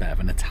food is better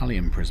than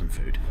Italian prison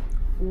food?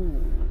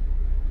 Ooh,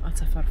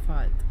 that's a fair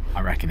fight.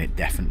 I reckon it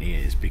definitely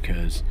is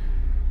because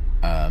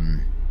I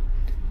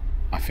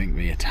think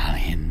the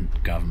Italian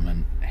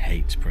government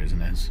hates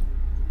prisoners.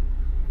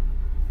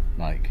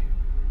 Like,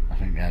 I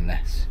think they're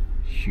less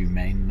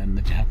humane than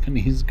the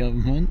Japanese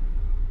government.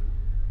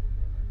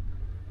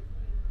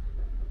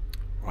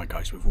 Right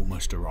guys, we've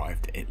almost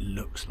arrived. It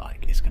looks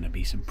like it's going to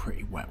be some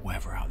pretty wet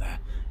weather out there.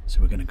 So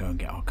we're going to go and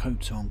get our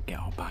coats on, get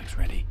our bags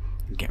ready,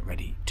 and get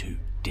ready to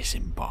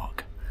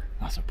disembark.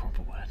 That's a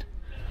proper word.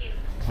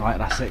 Right,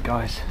 that's it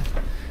guys.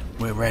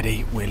 We're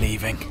ready, we're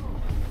leaving.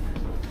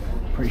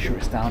 Pretty sure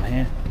it's down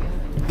here.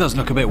 It does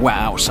look a bit wet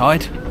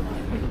outside.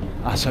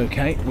 That's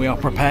okay, we are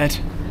prepared.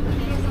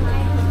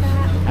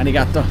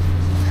 Arigato.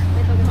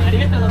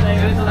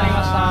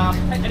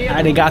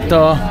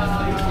 Arigato.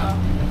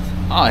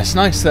 Oh, it's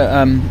nice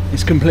that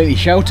it's completely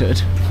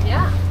sheltered.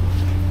 Yeah.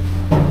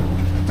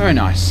 Very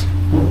nice.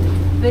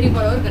 Very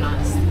well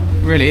organized.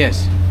 Really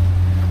is.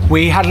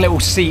 We had a little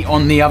seat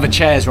on the other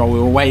chairs while we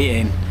were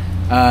waiting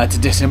to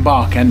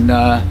disembark, and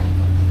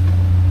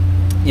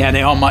yeah,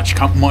 they are much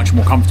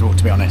more comfortable,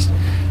 to be honest.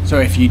 So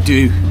if you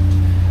do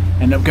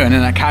end up going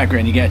in that category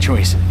and you get a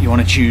choice, you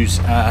want to choose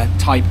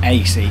Type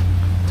A seat.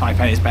 Type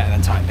A is better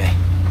than Type B.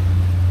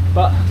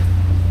 But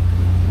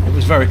it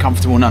was very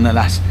comfortable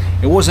nonetheless.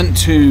 It wasn't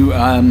too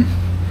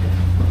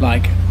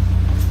like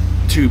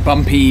too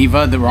bumpy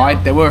either, the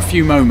ride. There were a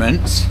few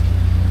moments,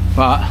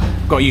 but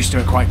got used to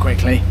it quite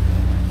quickly,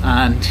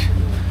 and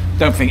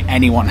don't think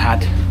anyone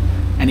had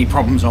any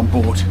problems on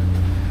board.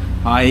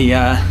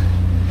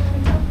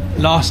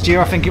 Last year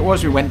I think it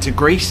was, we went to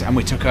Greece and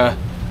we took a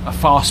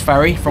fast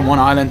ferry from one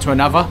island to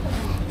another.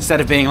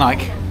 Instead of being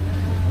like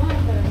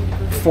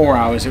 4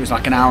 hours, it was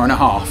like an hour and a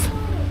half,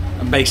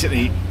 and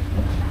basically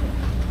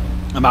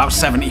about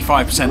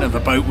 75% of the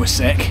boat was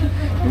sick.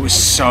 It was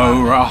so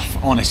rough,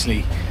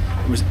 honestly.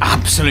 It was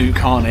absolute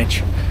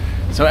carnage.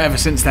 So ever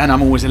since then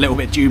I'm always a little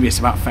bit dubious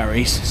about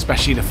ferries,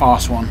 especially the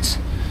fast ones.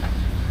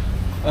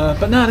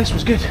 But no, this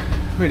was good,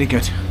 really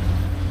good.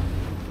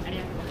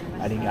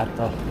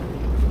 Arigato.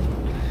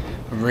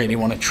 I really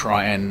want to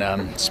try and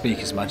speak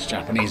as much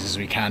Japanese as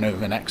we can over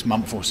the next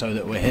month or so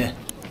that we're here.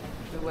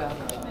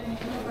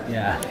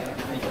 Yeah.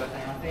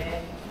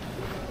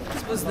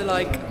 This was the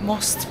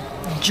most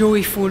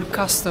joyful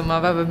custom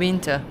I've ever been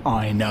to.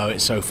 I know,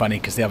 it's so funny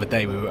because the other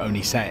day we were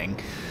only saying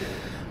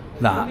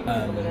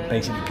that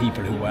basically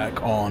people who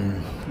work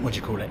on,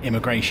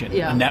 immigration,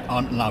 Yeah. and they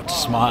aren't allowed to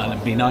smile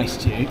and be nice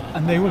to you,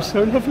 and they were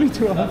so lovely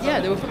to us. Yeah,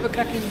 they were proper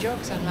cracking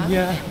jokes and that.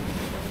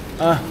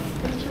 Yeah.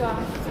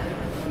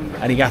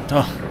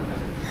 Arigato.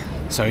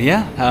 So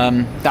yeah,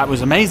 that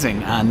was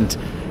amazing, and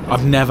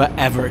I've never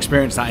ever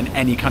experienced that in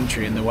any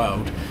country in the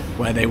world,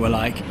 where they were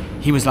like,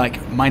 he was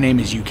like, my name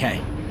is UK.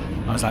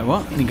 I was like,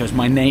 what? And he goes,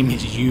 my name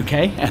is UK.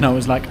 And I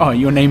was like, oh,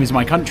 your name is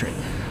my country.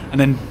 And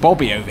then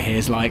Bobby over here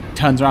is like,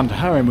 turns around to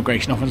her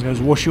immigration officer and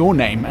goes, what's your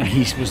name? And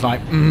he was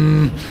like,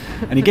 and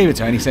he gave it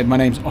to her and he said, my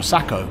name's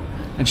Osako.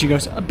 And she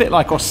goes, a bit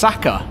like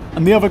Osaka.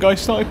 And the other guy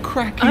started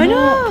cracking I up.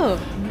 know.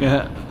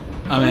 Yeah.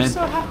 I'm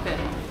so happy.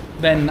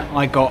 Then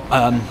I got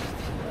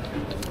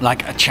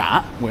like a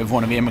chat with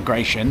one of the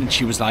immigration, and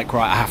she was like,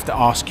 right, I have to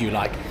ask you,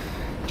 like,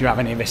 do you have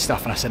any of this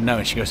stuff? And I said no.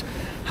 And she goes,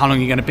 how long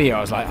are you going to be here?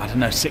 I was like, I don't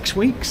know, 6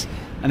 weeks.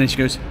 And then she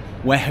goes,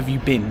 where have you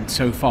been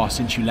so far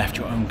since you left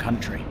your own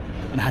country?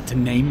 And I had to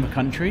name the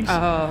countries.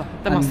 Oh,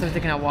 that must have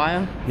taken a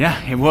while. Yeah,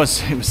 it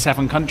was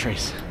 7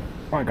 countries.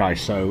 Right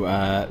guys,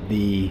 so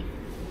the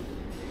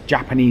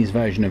Japanese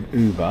version of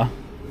Uber,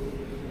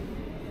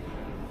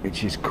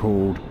 which is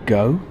called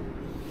Go,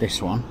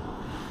 this one.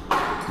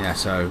 Yeah,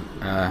 so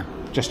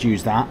just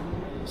use that,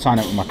 sign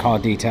up with my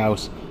card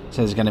details. It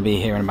says it's going to be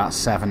here in about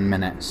 7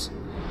 minutes.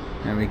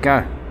 There we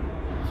go.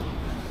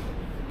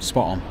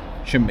 Spot on,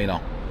 shouldn't be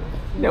long.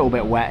 A little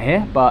bit wet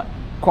here, but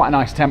quite a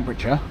nice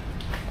temperature.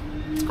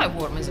 It's quite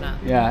warm, isn't it?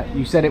 Yeah,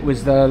 you said it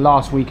was the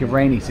last week of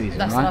rainy season,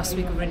 That's right? the last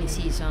week of rainy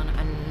season,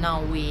 and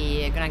now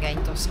we're gonna get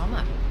into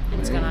summer. And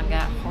it's gonna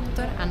get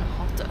hotter and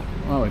hotter.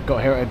 Well, we've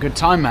got here at a good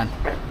time, man.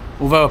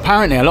 Although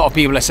apparently a lot of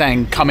people are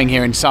saying coming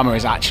here in summer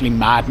is actually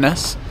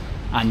madness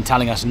and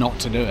telling us not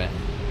to do it.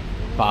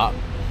 But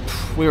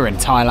we were in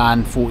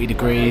Thailand, 40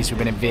 degrees. We've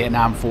been in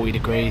Vietnam, 40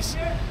 degrees.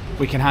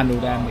 We can handle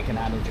them, we can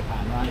handle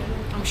Japan, right?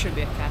 I'm sure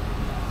it'll be okay.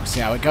 We'll see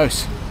how it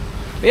goes.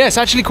 But yeah, it's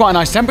actually quite a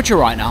nice temperature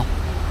right now.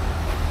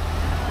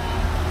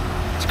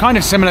 It's kind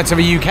of similar to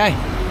the UK,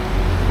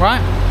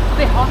 right? A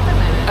bit hotter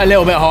maybe. A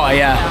little bit hotter,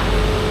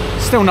 yeah.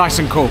 Still nice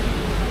and cool.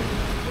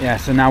 Yeah,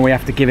 so now we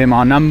have to give him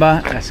our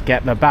number. Let's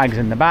get the bags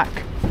in the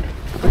back.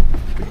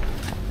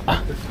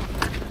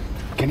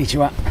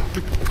 Konnichiwa.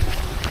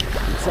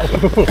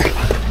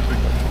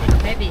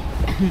 Maybe.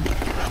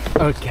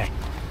 Okay.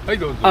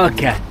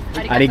 Okay.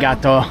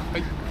 Arigato.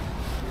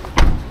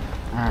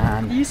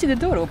 And You see the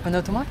door opened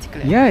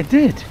automatically. yeah, it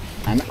did.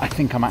 And I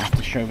think I might have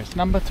to show this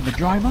number to the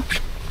driver.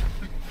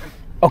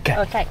 Okay.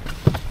 Okay.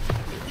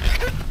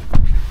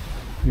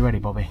 You ready,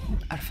 Bobby?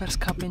 Our first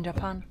cup in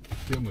Japan.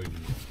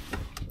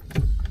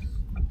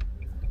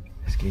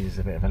 This geezer's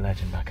a bit of a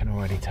legend, I can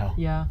already tell.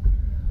 Yeah.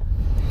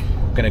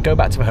 We're going to go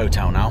back to the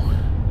hotel now.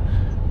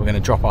 We're going to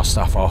drop our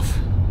stuff off.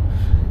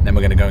 Then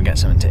we're going to go and get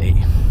something to eat.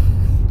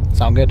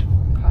 Sound good?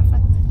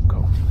 Perfect.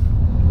 Cool.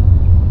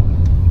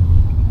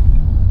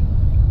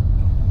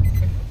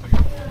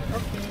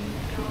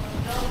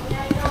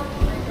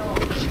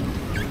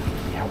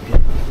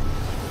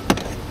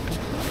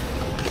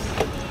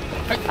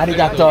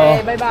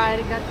 Arigato. Bye bye,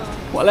 arigato.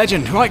 What a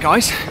legend. Right,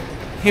 guys,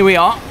 here we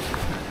are,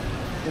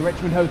 the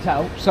Richmond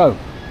Hotel. So,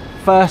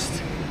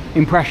 first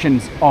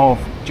impressions of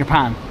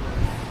Japan.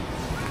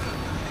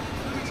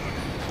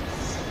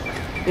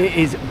 It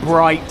is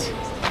bright,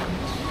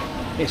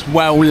 it's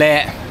well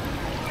lit,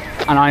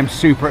 and I'm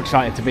super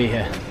excited to be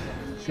here.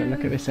 So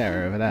look at this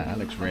area over there, that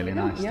looks really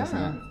nice, doesn't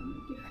it?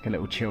 Like a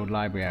little chilled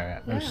library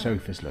area. Those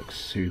sofas look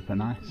super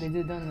nice. They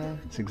do, don't they?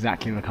 It's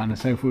exactly the kind of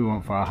sofa we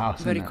want for our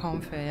house. Very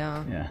comfy,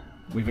 yeah. Yeah.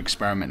 We've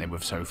experimented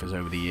with sofas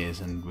over the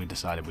years and we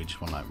decided we just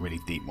want like really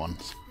deep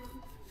ones.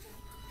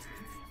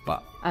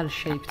 But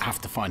L-shaped. I have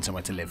to find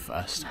somewhere to live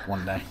first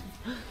one day.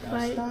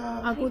 By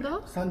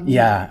Agoda?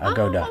 Yeah,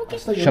 Agoda.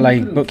 Shall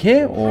I book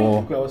here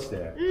or?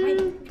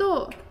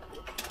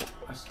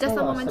 Just a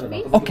moment,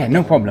 please. Okay,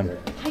 no problem.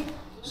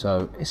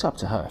 So it's up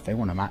to her. If they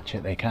want to match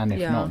it, they can.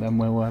 If not, then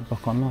we'll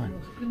book online.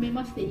 You can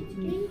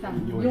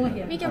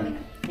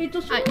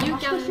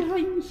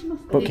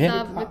Book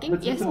here?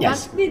 booking, yes,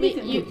 Yes. but you have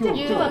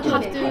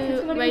to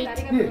wait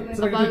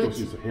about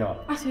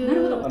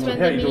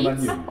 20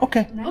 minutes.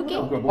 Okay. Okay.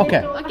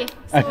 Okay. Okay.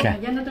 Okay.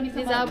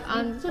 Reserve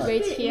and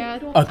wait here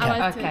Okay.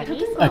 about 20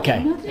 minutes. Okay.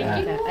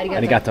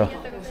 Arigato.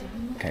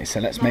 Okay, so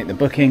let's make the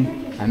booking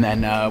and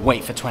then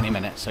wait for 20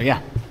 minutes. So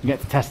yeah, you get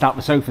to test out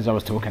the sofas I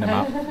was talking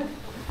about.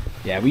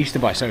 Yeah, we used to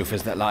buy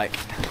sofas that like,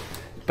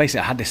 basically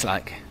I had this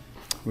like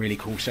really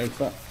cool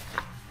sofa.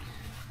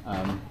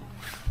 It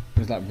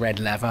was like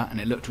red leather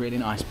and it looked really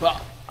nice, but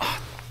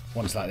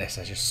ones like this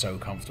are just so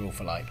comfortable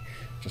for like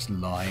just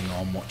lying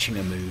on, watching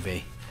a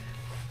movie.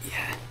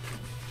 Yeah,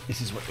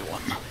 this is what you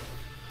want.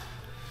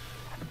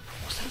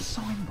 What's that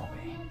sign,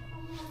 Bobby?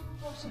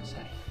 What's that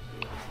say?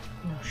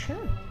 Not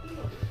sure.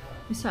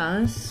 It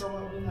says,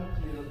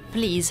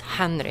 please,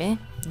 Henry,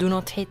 do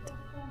not eat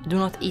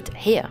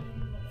here.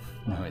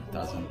 No, it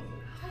doesn't.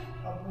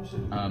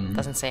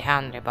 Doesn't say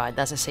Henry, but it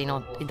does say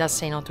not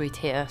to eat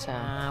here. So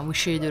we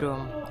show you the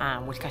room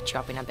and we'll catch you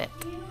up in a bit.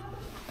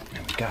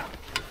 There we go.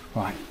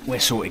 Right, we're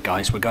sorted,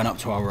 guys. We're going up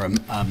to our room.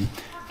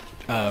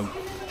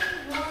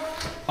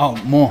 Oh,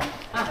 more.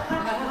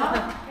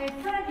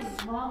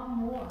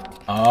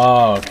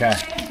 Oh, okay.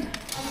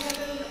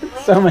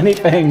 So many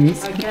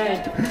things.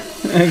 Okay.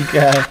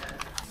 Okay.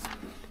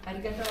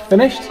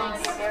 Finished?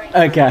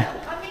 Okay.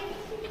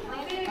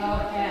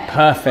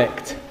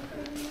 Perfect.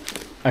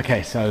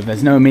 Okay, so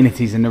there's no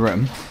amenities in the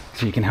room,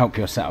 so you can help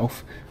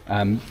yourself.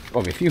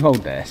 Bobby, if you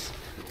hold this,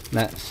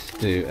 let's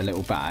do a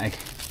little bag.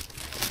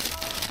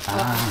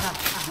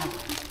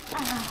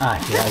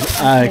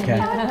 Yeah. Okay.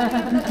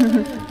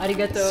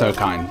 Arigato. So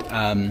kind.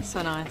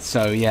 So nice.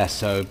 So yeah,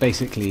 so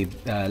basically,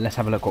 let's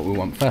have a look what we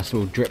want. First of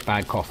all, drip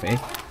bag coffee.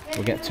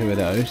 We'll get 2 of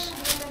those.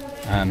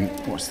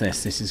 What's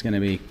this? This is going to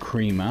be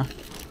creamer.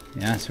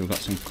 Yeah, so we've got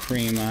some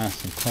creamer,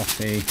 some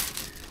coffee.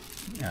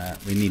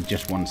 We need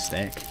just 1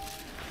 stick.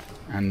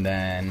 And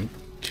then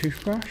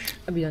toothbrush.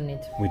 We don't need.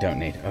 We don't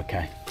need.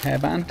 Okay.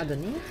 Hairband. I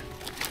don't need.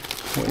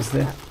 What is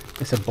this?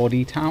 It's a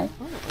body towel.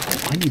 Oh,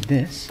 I need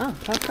this. Oh,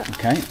 perfect.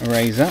 Okay, a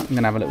razor. I'm going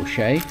to have a little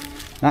shave.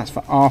 That's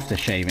for after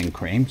shaving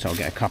cream, so I'll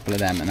get a couple of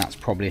them, and that's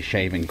probably a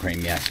shaving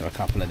cream, yeah, so a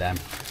couple of them.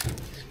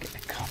 Let's get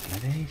a couple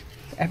of these.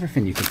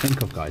 Everything you can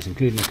think of, guys,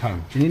 including a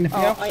comb. Do you need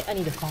anything else? I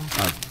need a comb.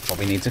 Oh,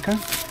 Bobby needs a comb.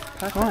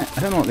 Perfect. Right,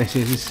 I don't know what this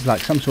is. This is like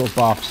some sort of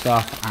bath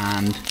stuff,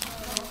 and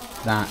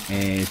that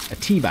is a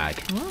tea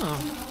bag. Oh,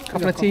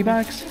 Couple of tea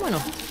bags. why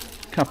not?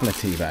 Couple of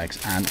tea bags,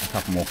 and a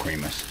couple more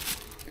creamers.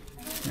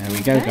 There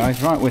we go,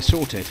 guys. Right, we're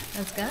sorted.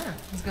 Let's go.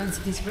 Let's go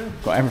into this room.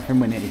 Got everything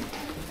we need.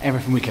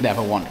 Everything we could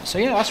ever want. So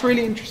yeah, that's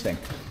really interesting.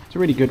 It's a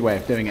really good way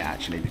of doing it,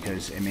 actually,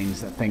 because it means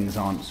that things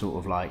aren't sort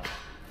of like...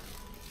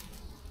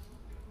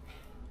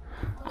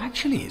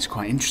 Actually, it's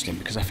quite interesting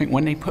because I think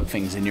when they put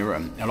things in your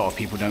room, a lot of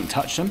people don't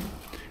touch them.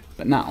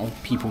 But now,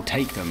 people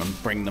take them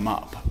and bring them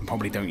up and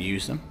probably don't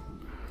use them.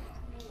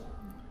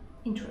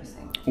 Interesting.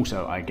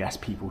 Also, I guess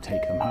people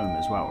take them home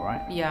as well,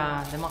 right?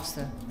 Yeah, the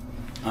master.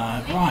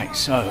 Right,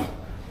 so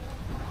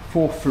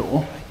 4th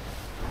floor,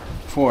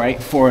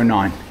 408,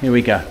 409. Here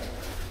we go.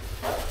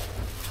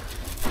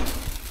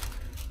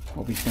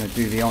 Bobby's going to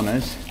do the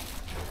honours.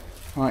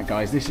 Right,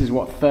 guys, this is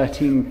what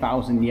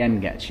 13,000 yen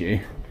gets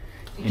you.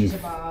 Which is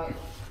about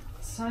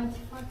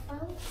 75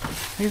 pounds? I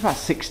think it's about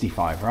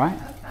 65, right?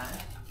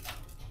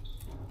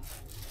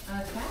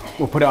 Okay.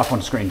 We'll put it up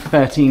on screen.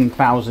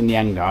 13,000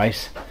 yen,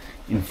 guys,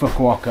 in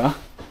Fukuoka.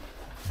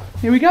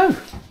 Here we go.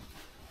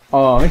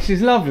 Oh, this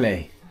is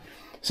lovely.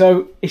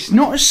 So it's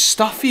not as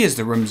stuffy as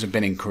the rooms have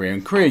been in Korea.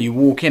 In Korea, you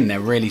walk in, they're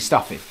really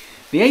stuffy.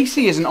 The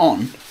AC isn't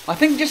on. I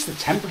think just the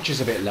temperature's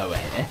a bit lower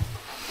here.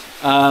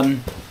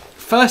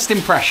 First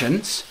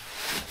impressions,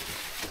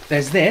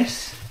 there's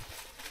this,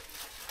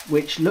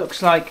 which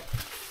looks like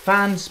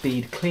fan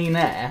speed clean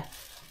air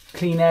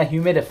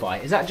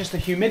humidifier. Is that just a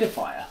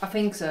humidifier? I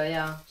think so,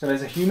 yeah. So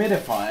there's a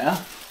humidifier,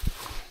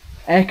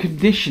 air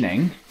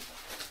conditioning.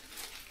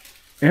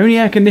 The only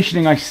air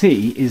conditioning I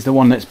see is the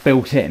one that's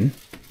built in.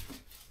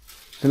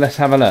 So let's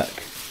have a look.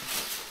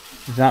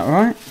 Is that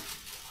right?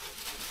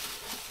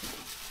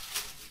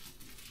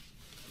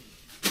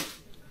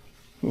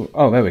 Ooh,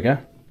 oh, there we go.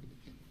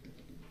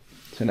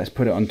 So let's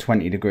put it on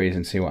 20 degrees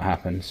and see what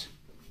happens.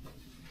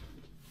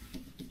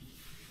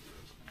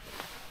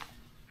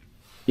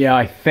 Yeah,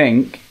 I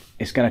think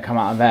it's going to come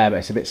out of there, but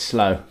it's a bit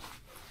slow.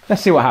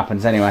 Let's see what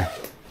happens anyway.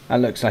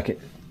 That looks like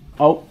it.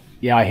 Oh,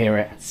 yeah, I hear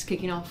it. It's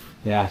kicking off.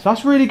 Yeah, so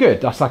that's really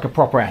good. That's like a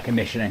proper air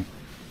conditioning.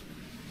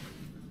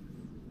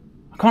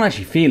 I can't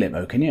actually feel it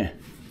though, can you?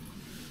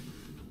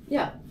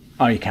 Yeah.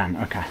 Oh, you can,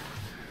 okay.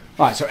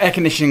 Right, so air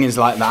conditioning is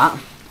like that,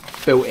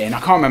 built in. I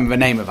can't remember the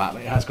name of that,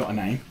 but it has got a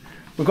name.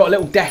 We've got a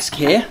little desk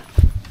here,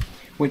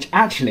 which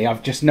actually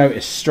I've just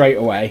noticed straight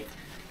away.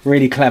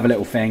 Really clever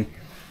little thing.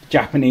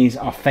 Japanese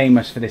are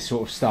famous for this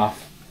sort of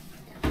stuff,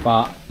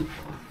 but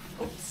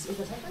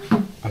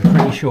I'm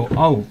pretty sure,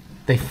 oh,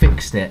 they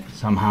fixed it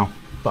somehow.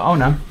 But oh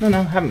no,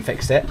 haven't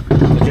fixed it.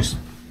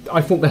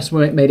 I thought that's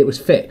what made it was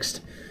fixed.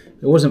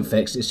 It wasn't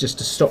fixed, it's just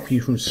to stop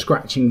you from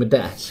scratching the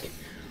desk.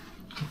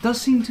 It does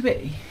seem to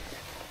be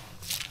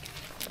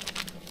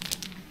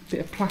a bit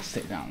of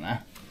plastic down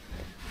there.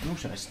 And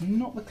also, it's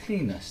not the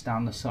cleanest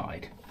down the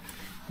side.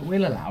 But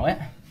we'll allow it.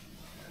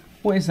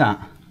 What is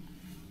that?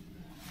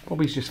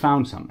 Bobby's just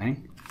found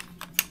something.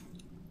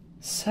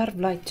 Serve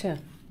light too.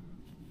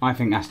 I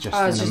think that's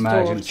just an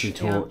emergency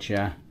torch,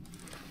 yeah.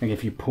 I think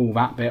if you pull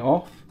that bit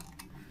off.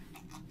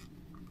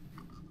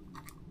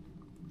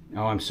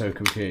 Oh, I'm so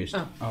confused.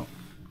 Oh,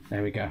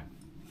 there we go.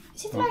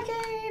 Is it like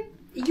a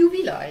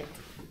UV light?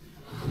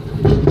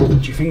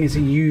 Do you think it's a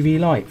UV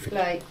light?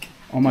 Like,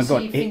 oh my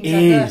god, it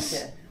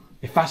is.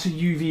 If that's a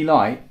UV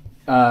light,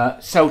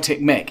 Celtic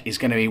Mick is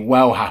going to be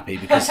well happy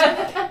because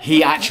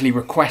he actually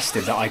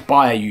requested that I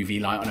buy a UV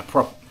light on a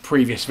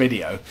previous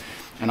video,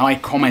 and I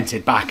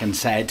commented back and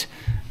said,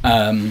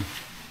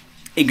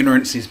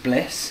 ignorance is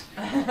bliss.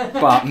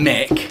 But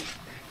Mick,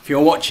 if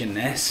you're watching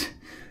this,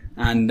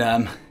 and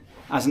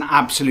as an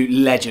absolute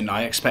legend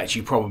I expect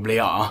you probably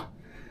are,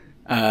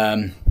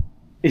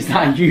 is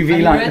that a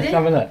UV light? Let's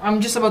have a look. I'm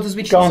just about to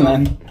switch. Go on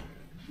then.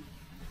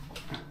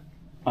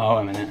 Oh,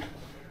 wait a minute.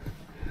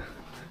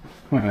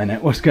 Wait a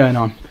minute, what's going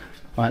on?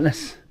 Right,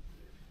 let's...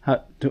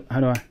 How do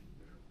I...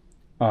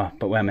 Oh,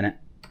 but wait a minute.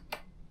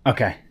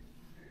 Okay.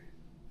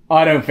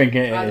 I don't think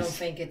it is. I don't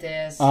think it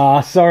is.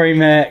 Ah, sorry,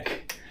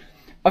 Mick.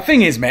 The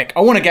thing is, Mick,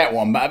 I want to get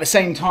one, but at the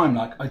same time,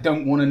 like, I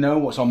don't want to know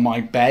what's on my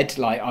bed.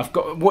 Like, I've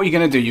got... What are you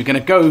going to do? You're going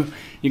to go...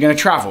 You're going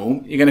to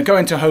travel. You're going to go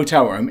into a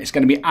hotel room. It's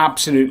going to be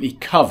absolutely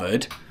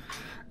covered.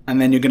 And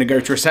then you're going to go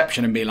to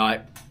reception and be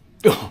like,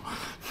 oh,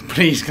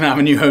 please, can I have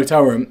a new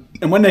hotel room?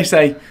 And when they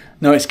say,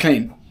 no, it's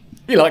clean,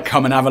 you're like,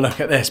 come and have a look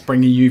at this.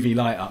 Bring your UV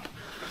light up.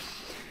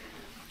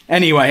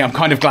 Anyway, I'm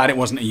kind of glad it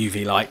wasn't a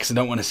UV light because I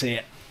don't want to see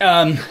it.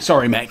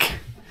 Sorry, Mick.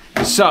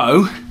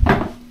 So,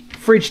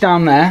 fridge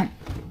down there.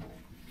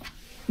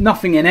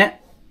 Nothing in it.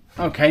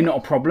 Okay, not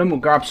a problem. We'll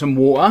grab some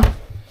water.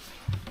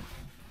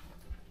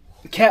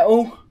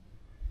 Kettle.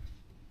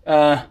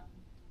 Glass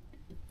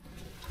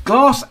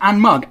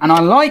and mug. And I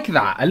like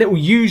that. A little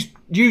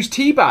used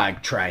tea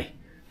bag tray.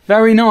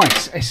 Very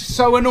nice. It's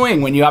so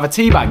annoying when you have a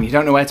tea bag and you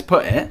don't know where to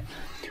put it.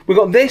 We've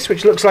got this,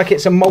 which looks like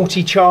it's a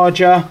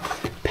multi-charger,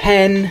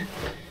 pen,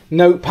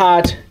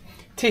 notepad,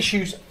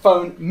 tissues,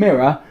 phone,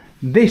 mirror.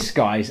 This,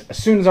 guys, as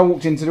soon as I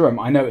walked into the room,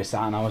 I noticed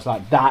that and I was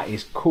like, that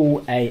is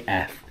cool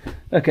AF.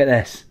 Look at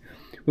this.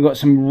 We've got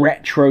some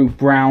retro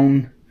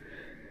brown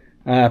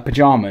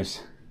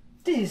pyjamas.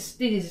 This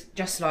is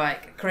just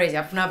like crazy.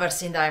 I've never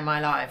seen that in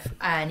my life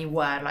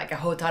anywhere, like a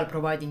hotel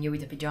providing you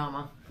with a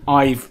pyjama.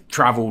 I've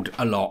travelled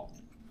a lot.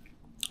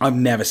 I've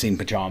never seen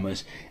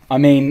pyjamas. I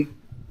mean,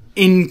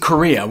 in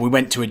Korea, we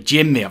went to a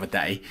gym the other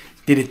day,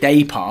 did a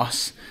day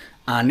pass,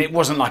 and it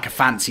wasn't like a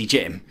fancy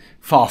gym,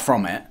 far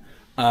from it.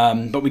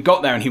 But we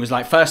got there and he was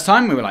like, first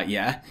time? We were like,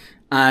 yeah.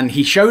 And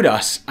he showed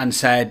us and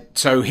said,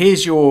 so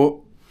here's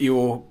your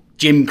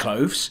gym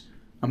clothes.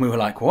 And we were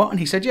like, what? And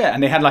he said, yeah.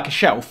 And they had like a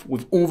shelf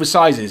with all the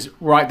sizes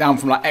right down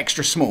from like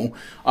extra small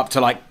up to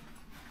like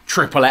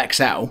triple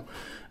XL.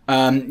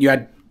 You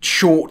had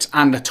shorts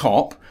and a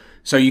top.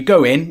 So you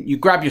go in, you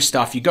grab your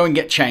stuff, you go and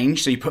get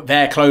changed. So you put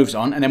their clothes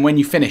on. And then when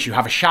you finish, you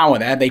have a shower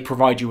there. They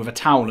provide you with a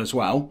towel as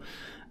well.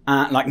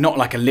 Like not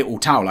like a little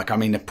towel, like I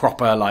mean a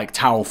proper like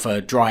towel for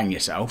drying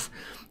yourself.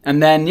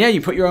 And then, yeah,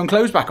 you put your own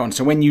clothes back on.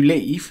 So when you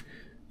leave,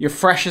 you're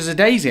fresh as a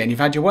daisy and you've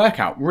had your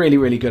workout. Really,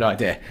 really good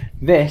idea.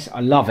 This, I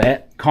love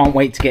it. Can't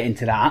wait to get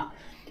into that.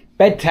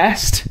 Bed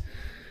test.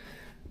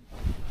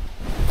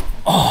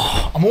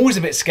 Oh, I'm always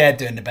a bit scared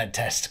doing the bed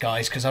test,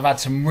 guys, because I've had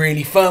some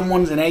really firm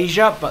ones in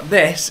Asia. But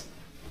this,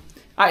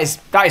 that is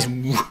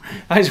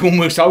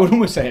almost, I would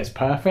almost say it's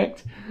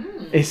perfect.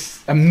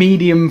 It's a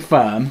medium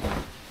firm.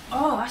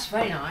 Oh, that's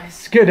very nice.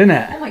 It's good, isn't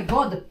it? Oh my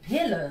god, the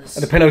pillows.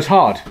 Are the pillow's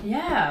hard?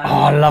 Yeah.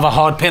 Oh, I love a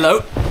hard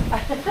pillow.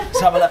 Let's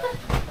have a look.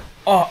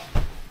 Oh,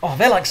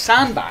 they're like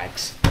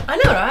sandbags. I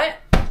know, right?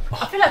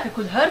 I feel like I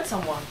could hurt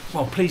someone.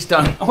 Well, please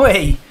don't.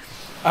 Wait.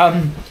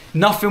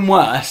 Nothing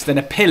worse than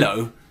a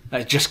pillow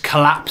that just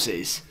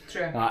collapses.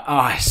 True.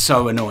 It's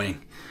so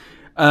annoying.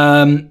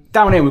 Down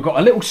here we've got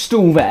a little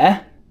stool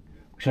there,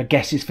 which I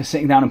guess is for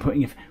sitting down and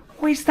putting your...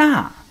 What is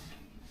that?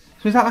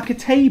 So is that like a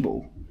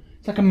table?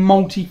 It's like a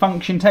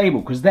multi-function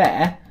table, because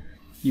there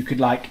you could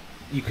like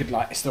you could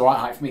like, it's the right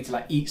height for me to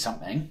like eat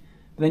something.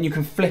 But then you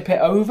can flip it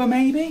over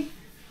maybe,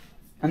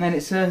 and then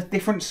it's a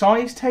different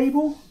size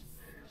table.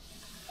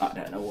 I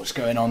don't know what's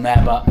going on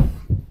there, but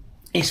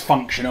it's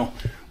functional.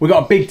 We've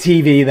got a big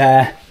TV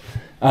there.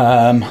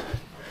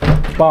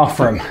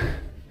 Bathroom.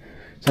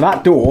 So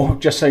that door,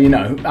 just so you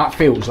know, that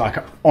feels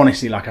like,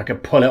 honestly, like I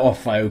could pull it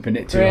off if I opened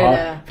it too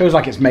hard. Feels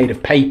like it's made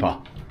of paper.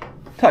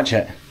 Touch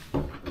it.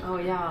 Oh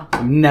yeah.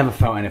 I've never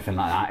felt anything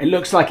like that. It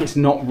looks like it's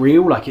not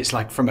real, like it's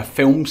like from a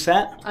film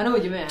set. I know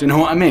what you mean. Do you know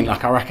what I mean?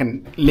 Like I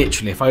reckon,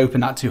 literally, if I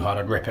opened that too hard,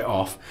 I'd rip it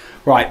off.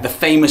 Right, the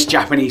famous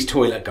Japanese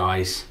toilet,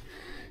 guys.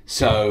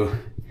 So,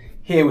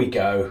 here we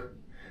go.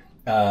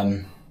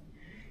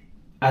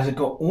 Has it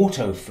got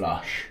auto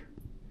flush?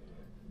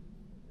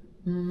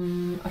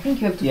 I think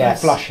you have to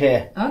press... flush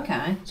here.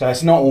 Okay. So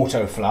it's not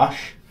auto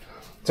flush.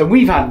 So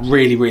we've had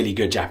really, really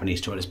good Japanese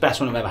toilets. Best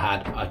one I've ever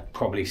had. I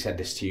probably said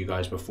this to you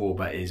guys before,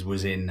 but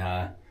was in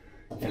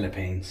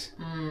Philippines.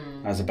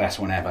 That's the best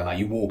one ever. Like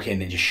you walk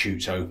in, it just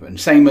shoots open.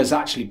 Same as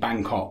actually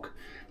Bangkok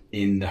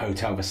in the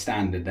Hotel the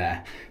Standard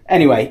there.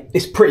 Anyway,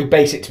 it's pretty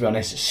basic to be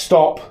honest.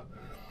 Stop.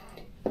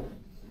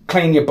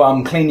 Clean your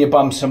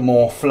bum some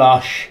more,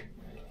 flush.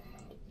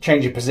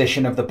 Change your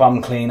position of the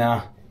bum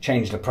cleaner.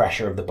 Change the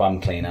pressure of the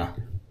bum cleaner.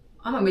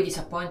 I'm a bit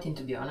disappointed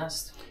to be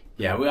honest.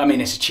 Yeah, I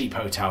mean, it's a cheap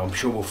hotel. I'm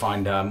sure we'll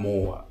find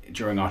more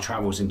during our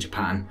travels in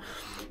Japan.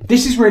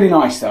 This is really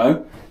nice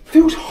though.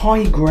 Feels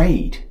high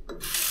grade.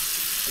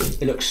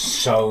 It looks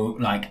so,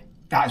 like,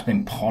 that's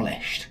been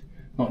polished.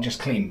 Not just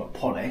clean, but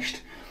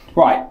polished.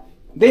 Right,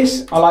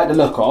 this I like the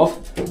look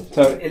of.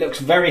 So it looks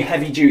very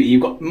heavy duty.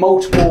 You've got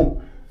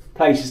multiple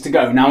places to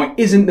go. Now, it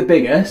isn't the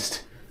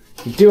biggest.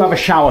 You do have a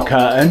shower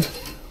curtain,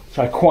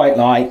 so I quite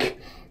like.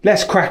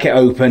 Let's crack it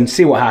open,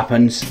 see what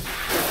happens.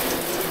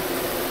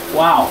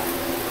 Wow.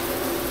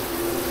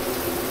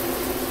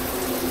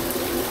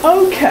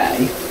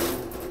 Okay.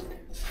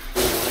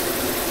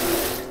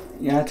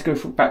 Yeah, I had to go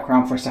for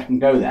background for a second,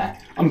 go there.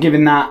 I'm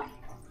giving that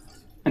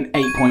an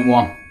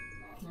 8.1.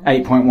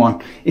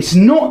 8.1. It's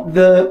not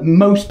the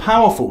most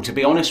powerful, to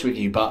be honest with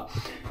you, but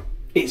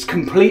it's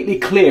completely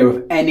clear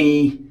of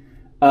any...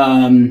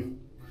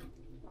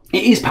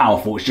 It is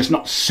powerful, it's just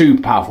not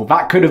super powerful.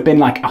 That could have been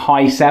like a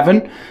high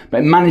 7, but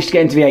it managed to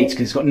get into the 8s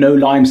because it's got no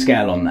lime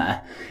scale on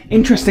there.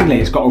 Interestingly,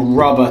 it's got a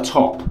rubber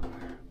top,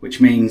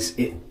 which means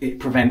it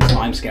prevents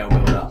lime scale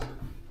build-up.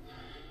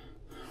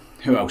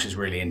 Who else is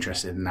really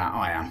interested in that?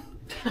 I am.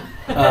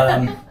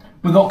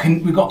 We've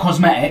got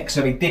cosmetics,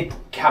 so we did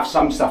have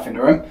some stuff in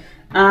the room.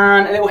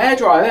 And a little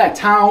hairdryer there,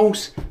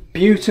 towels,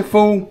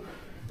 beautiful.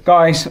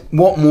 Guys,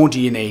 what more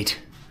do you need?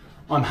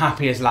 I'm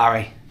happy as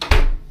Larry.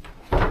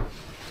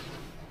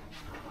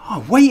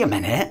 Oh, wait a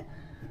minute.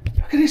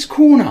 Look at this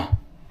corner.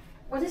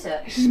 What is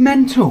it? This is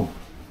mental.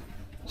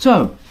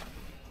 So,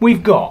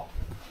 we've got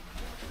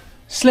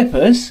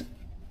slippers.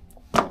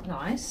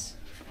 Nice.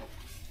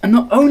 And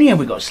not only have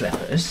we got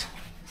slippers,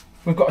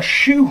 we've got a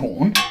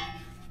shoehorn,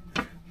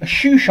 a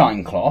shoe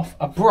shine cloth,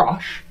 a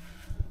brush.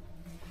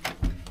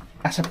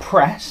 That's a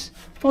press.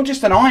 Not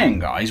just an iron,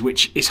 guys,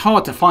 which is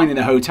hard to find in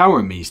a hotel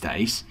room these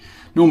days.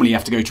 Normally you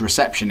have to go to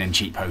reception in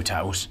cheap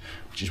hotels,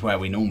 which is where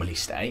we normally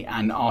stay,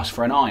 and ask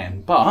for an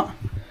iron. But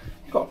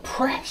you've got a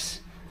press.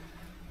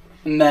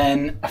 And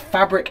then a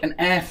fabric and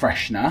air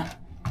freshener.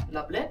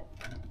 Lovely.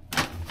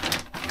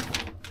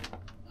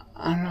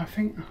 And I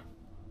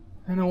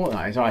don't know what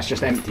that is. Oh, it's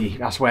just empty.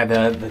 That's where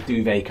the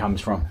duvet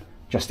comes from.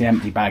 Just the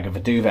empty bag of a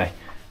duvet.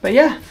 But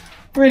yeah,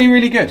 really,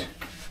 really good.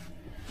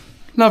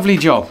 Lovely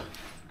job.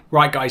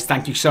 Right guys,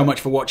 thank you so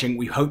much for watching.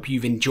 We hope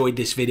you've enjoyed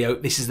this video.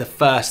 This is the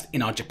first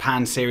in our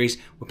Japan series.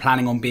 We're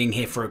planning on being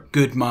here for a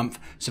good month,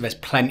 so there's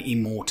plenty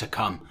more to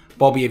come.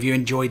 Bobby, have you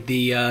enjoyed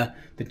the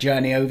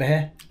journey over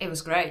here? It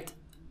was great.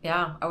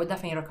 Yeah, I would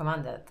definitely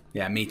recommend it.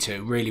 Yeah, me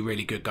too. Really,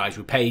 really good, guys.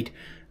 We paid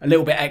a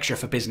little bit extra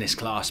for business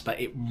class, but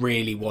it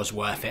really was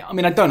worth it. I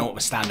mean, I don't know what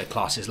the standard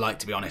class is like,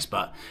 to be honest,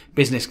 but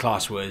business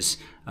class was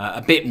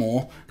a bit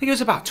more. I think it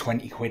was about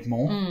 20 quid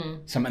more,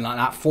 something like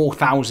that.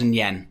 4,000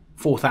 yen.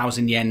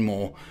 4,000 yen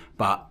more,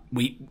 but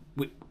we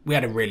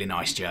had a really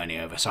nice journey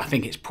over, so I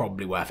think it's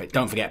probably worth it.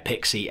 Don't forget,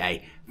 pick seat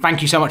A.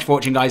 Thank you so much for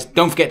watching, guys.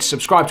 Don't forget to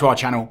subscribe to our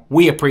channel.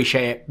 We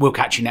appreciate it. We'll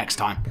catch you next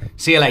time.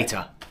 See you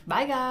later.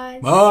 Bye,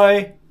 guys.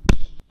 Bye.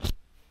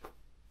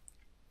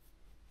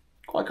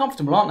 Quite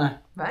comfortable, aren't they?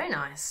 Very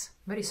nice.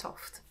 Very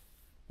soft.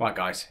 Right,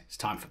 guys, it's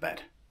time for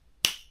bed.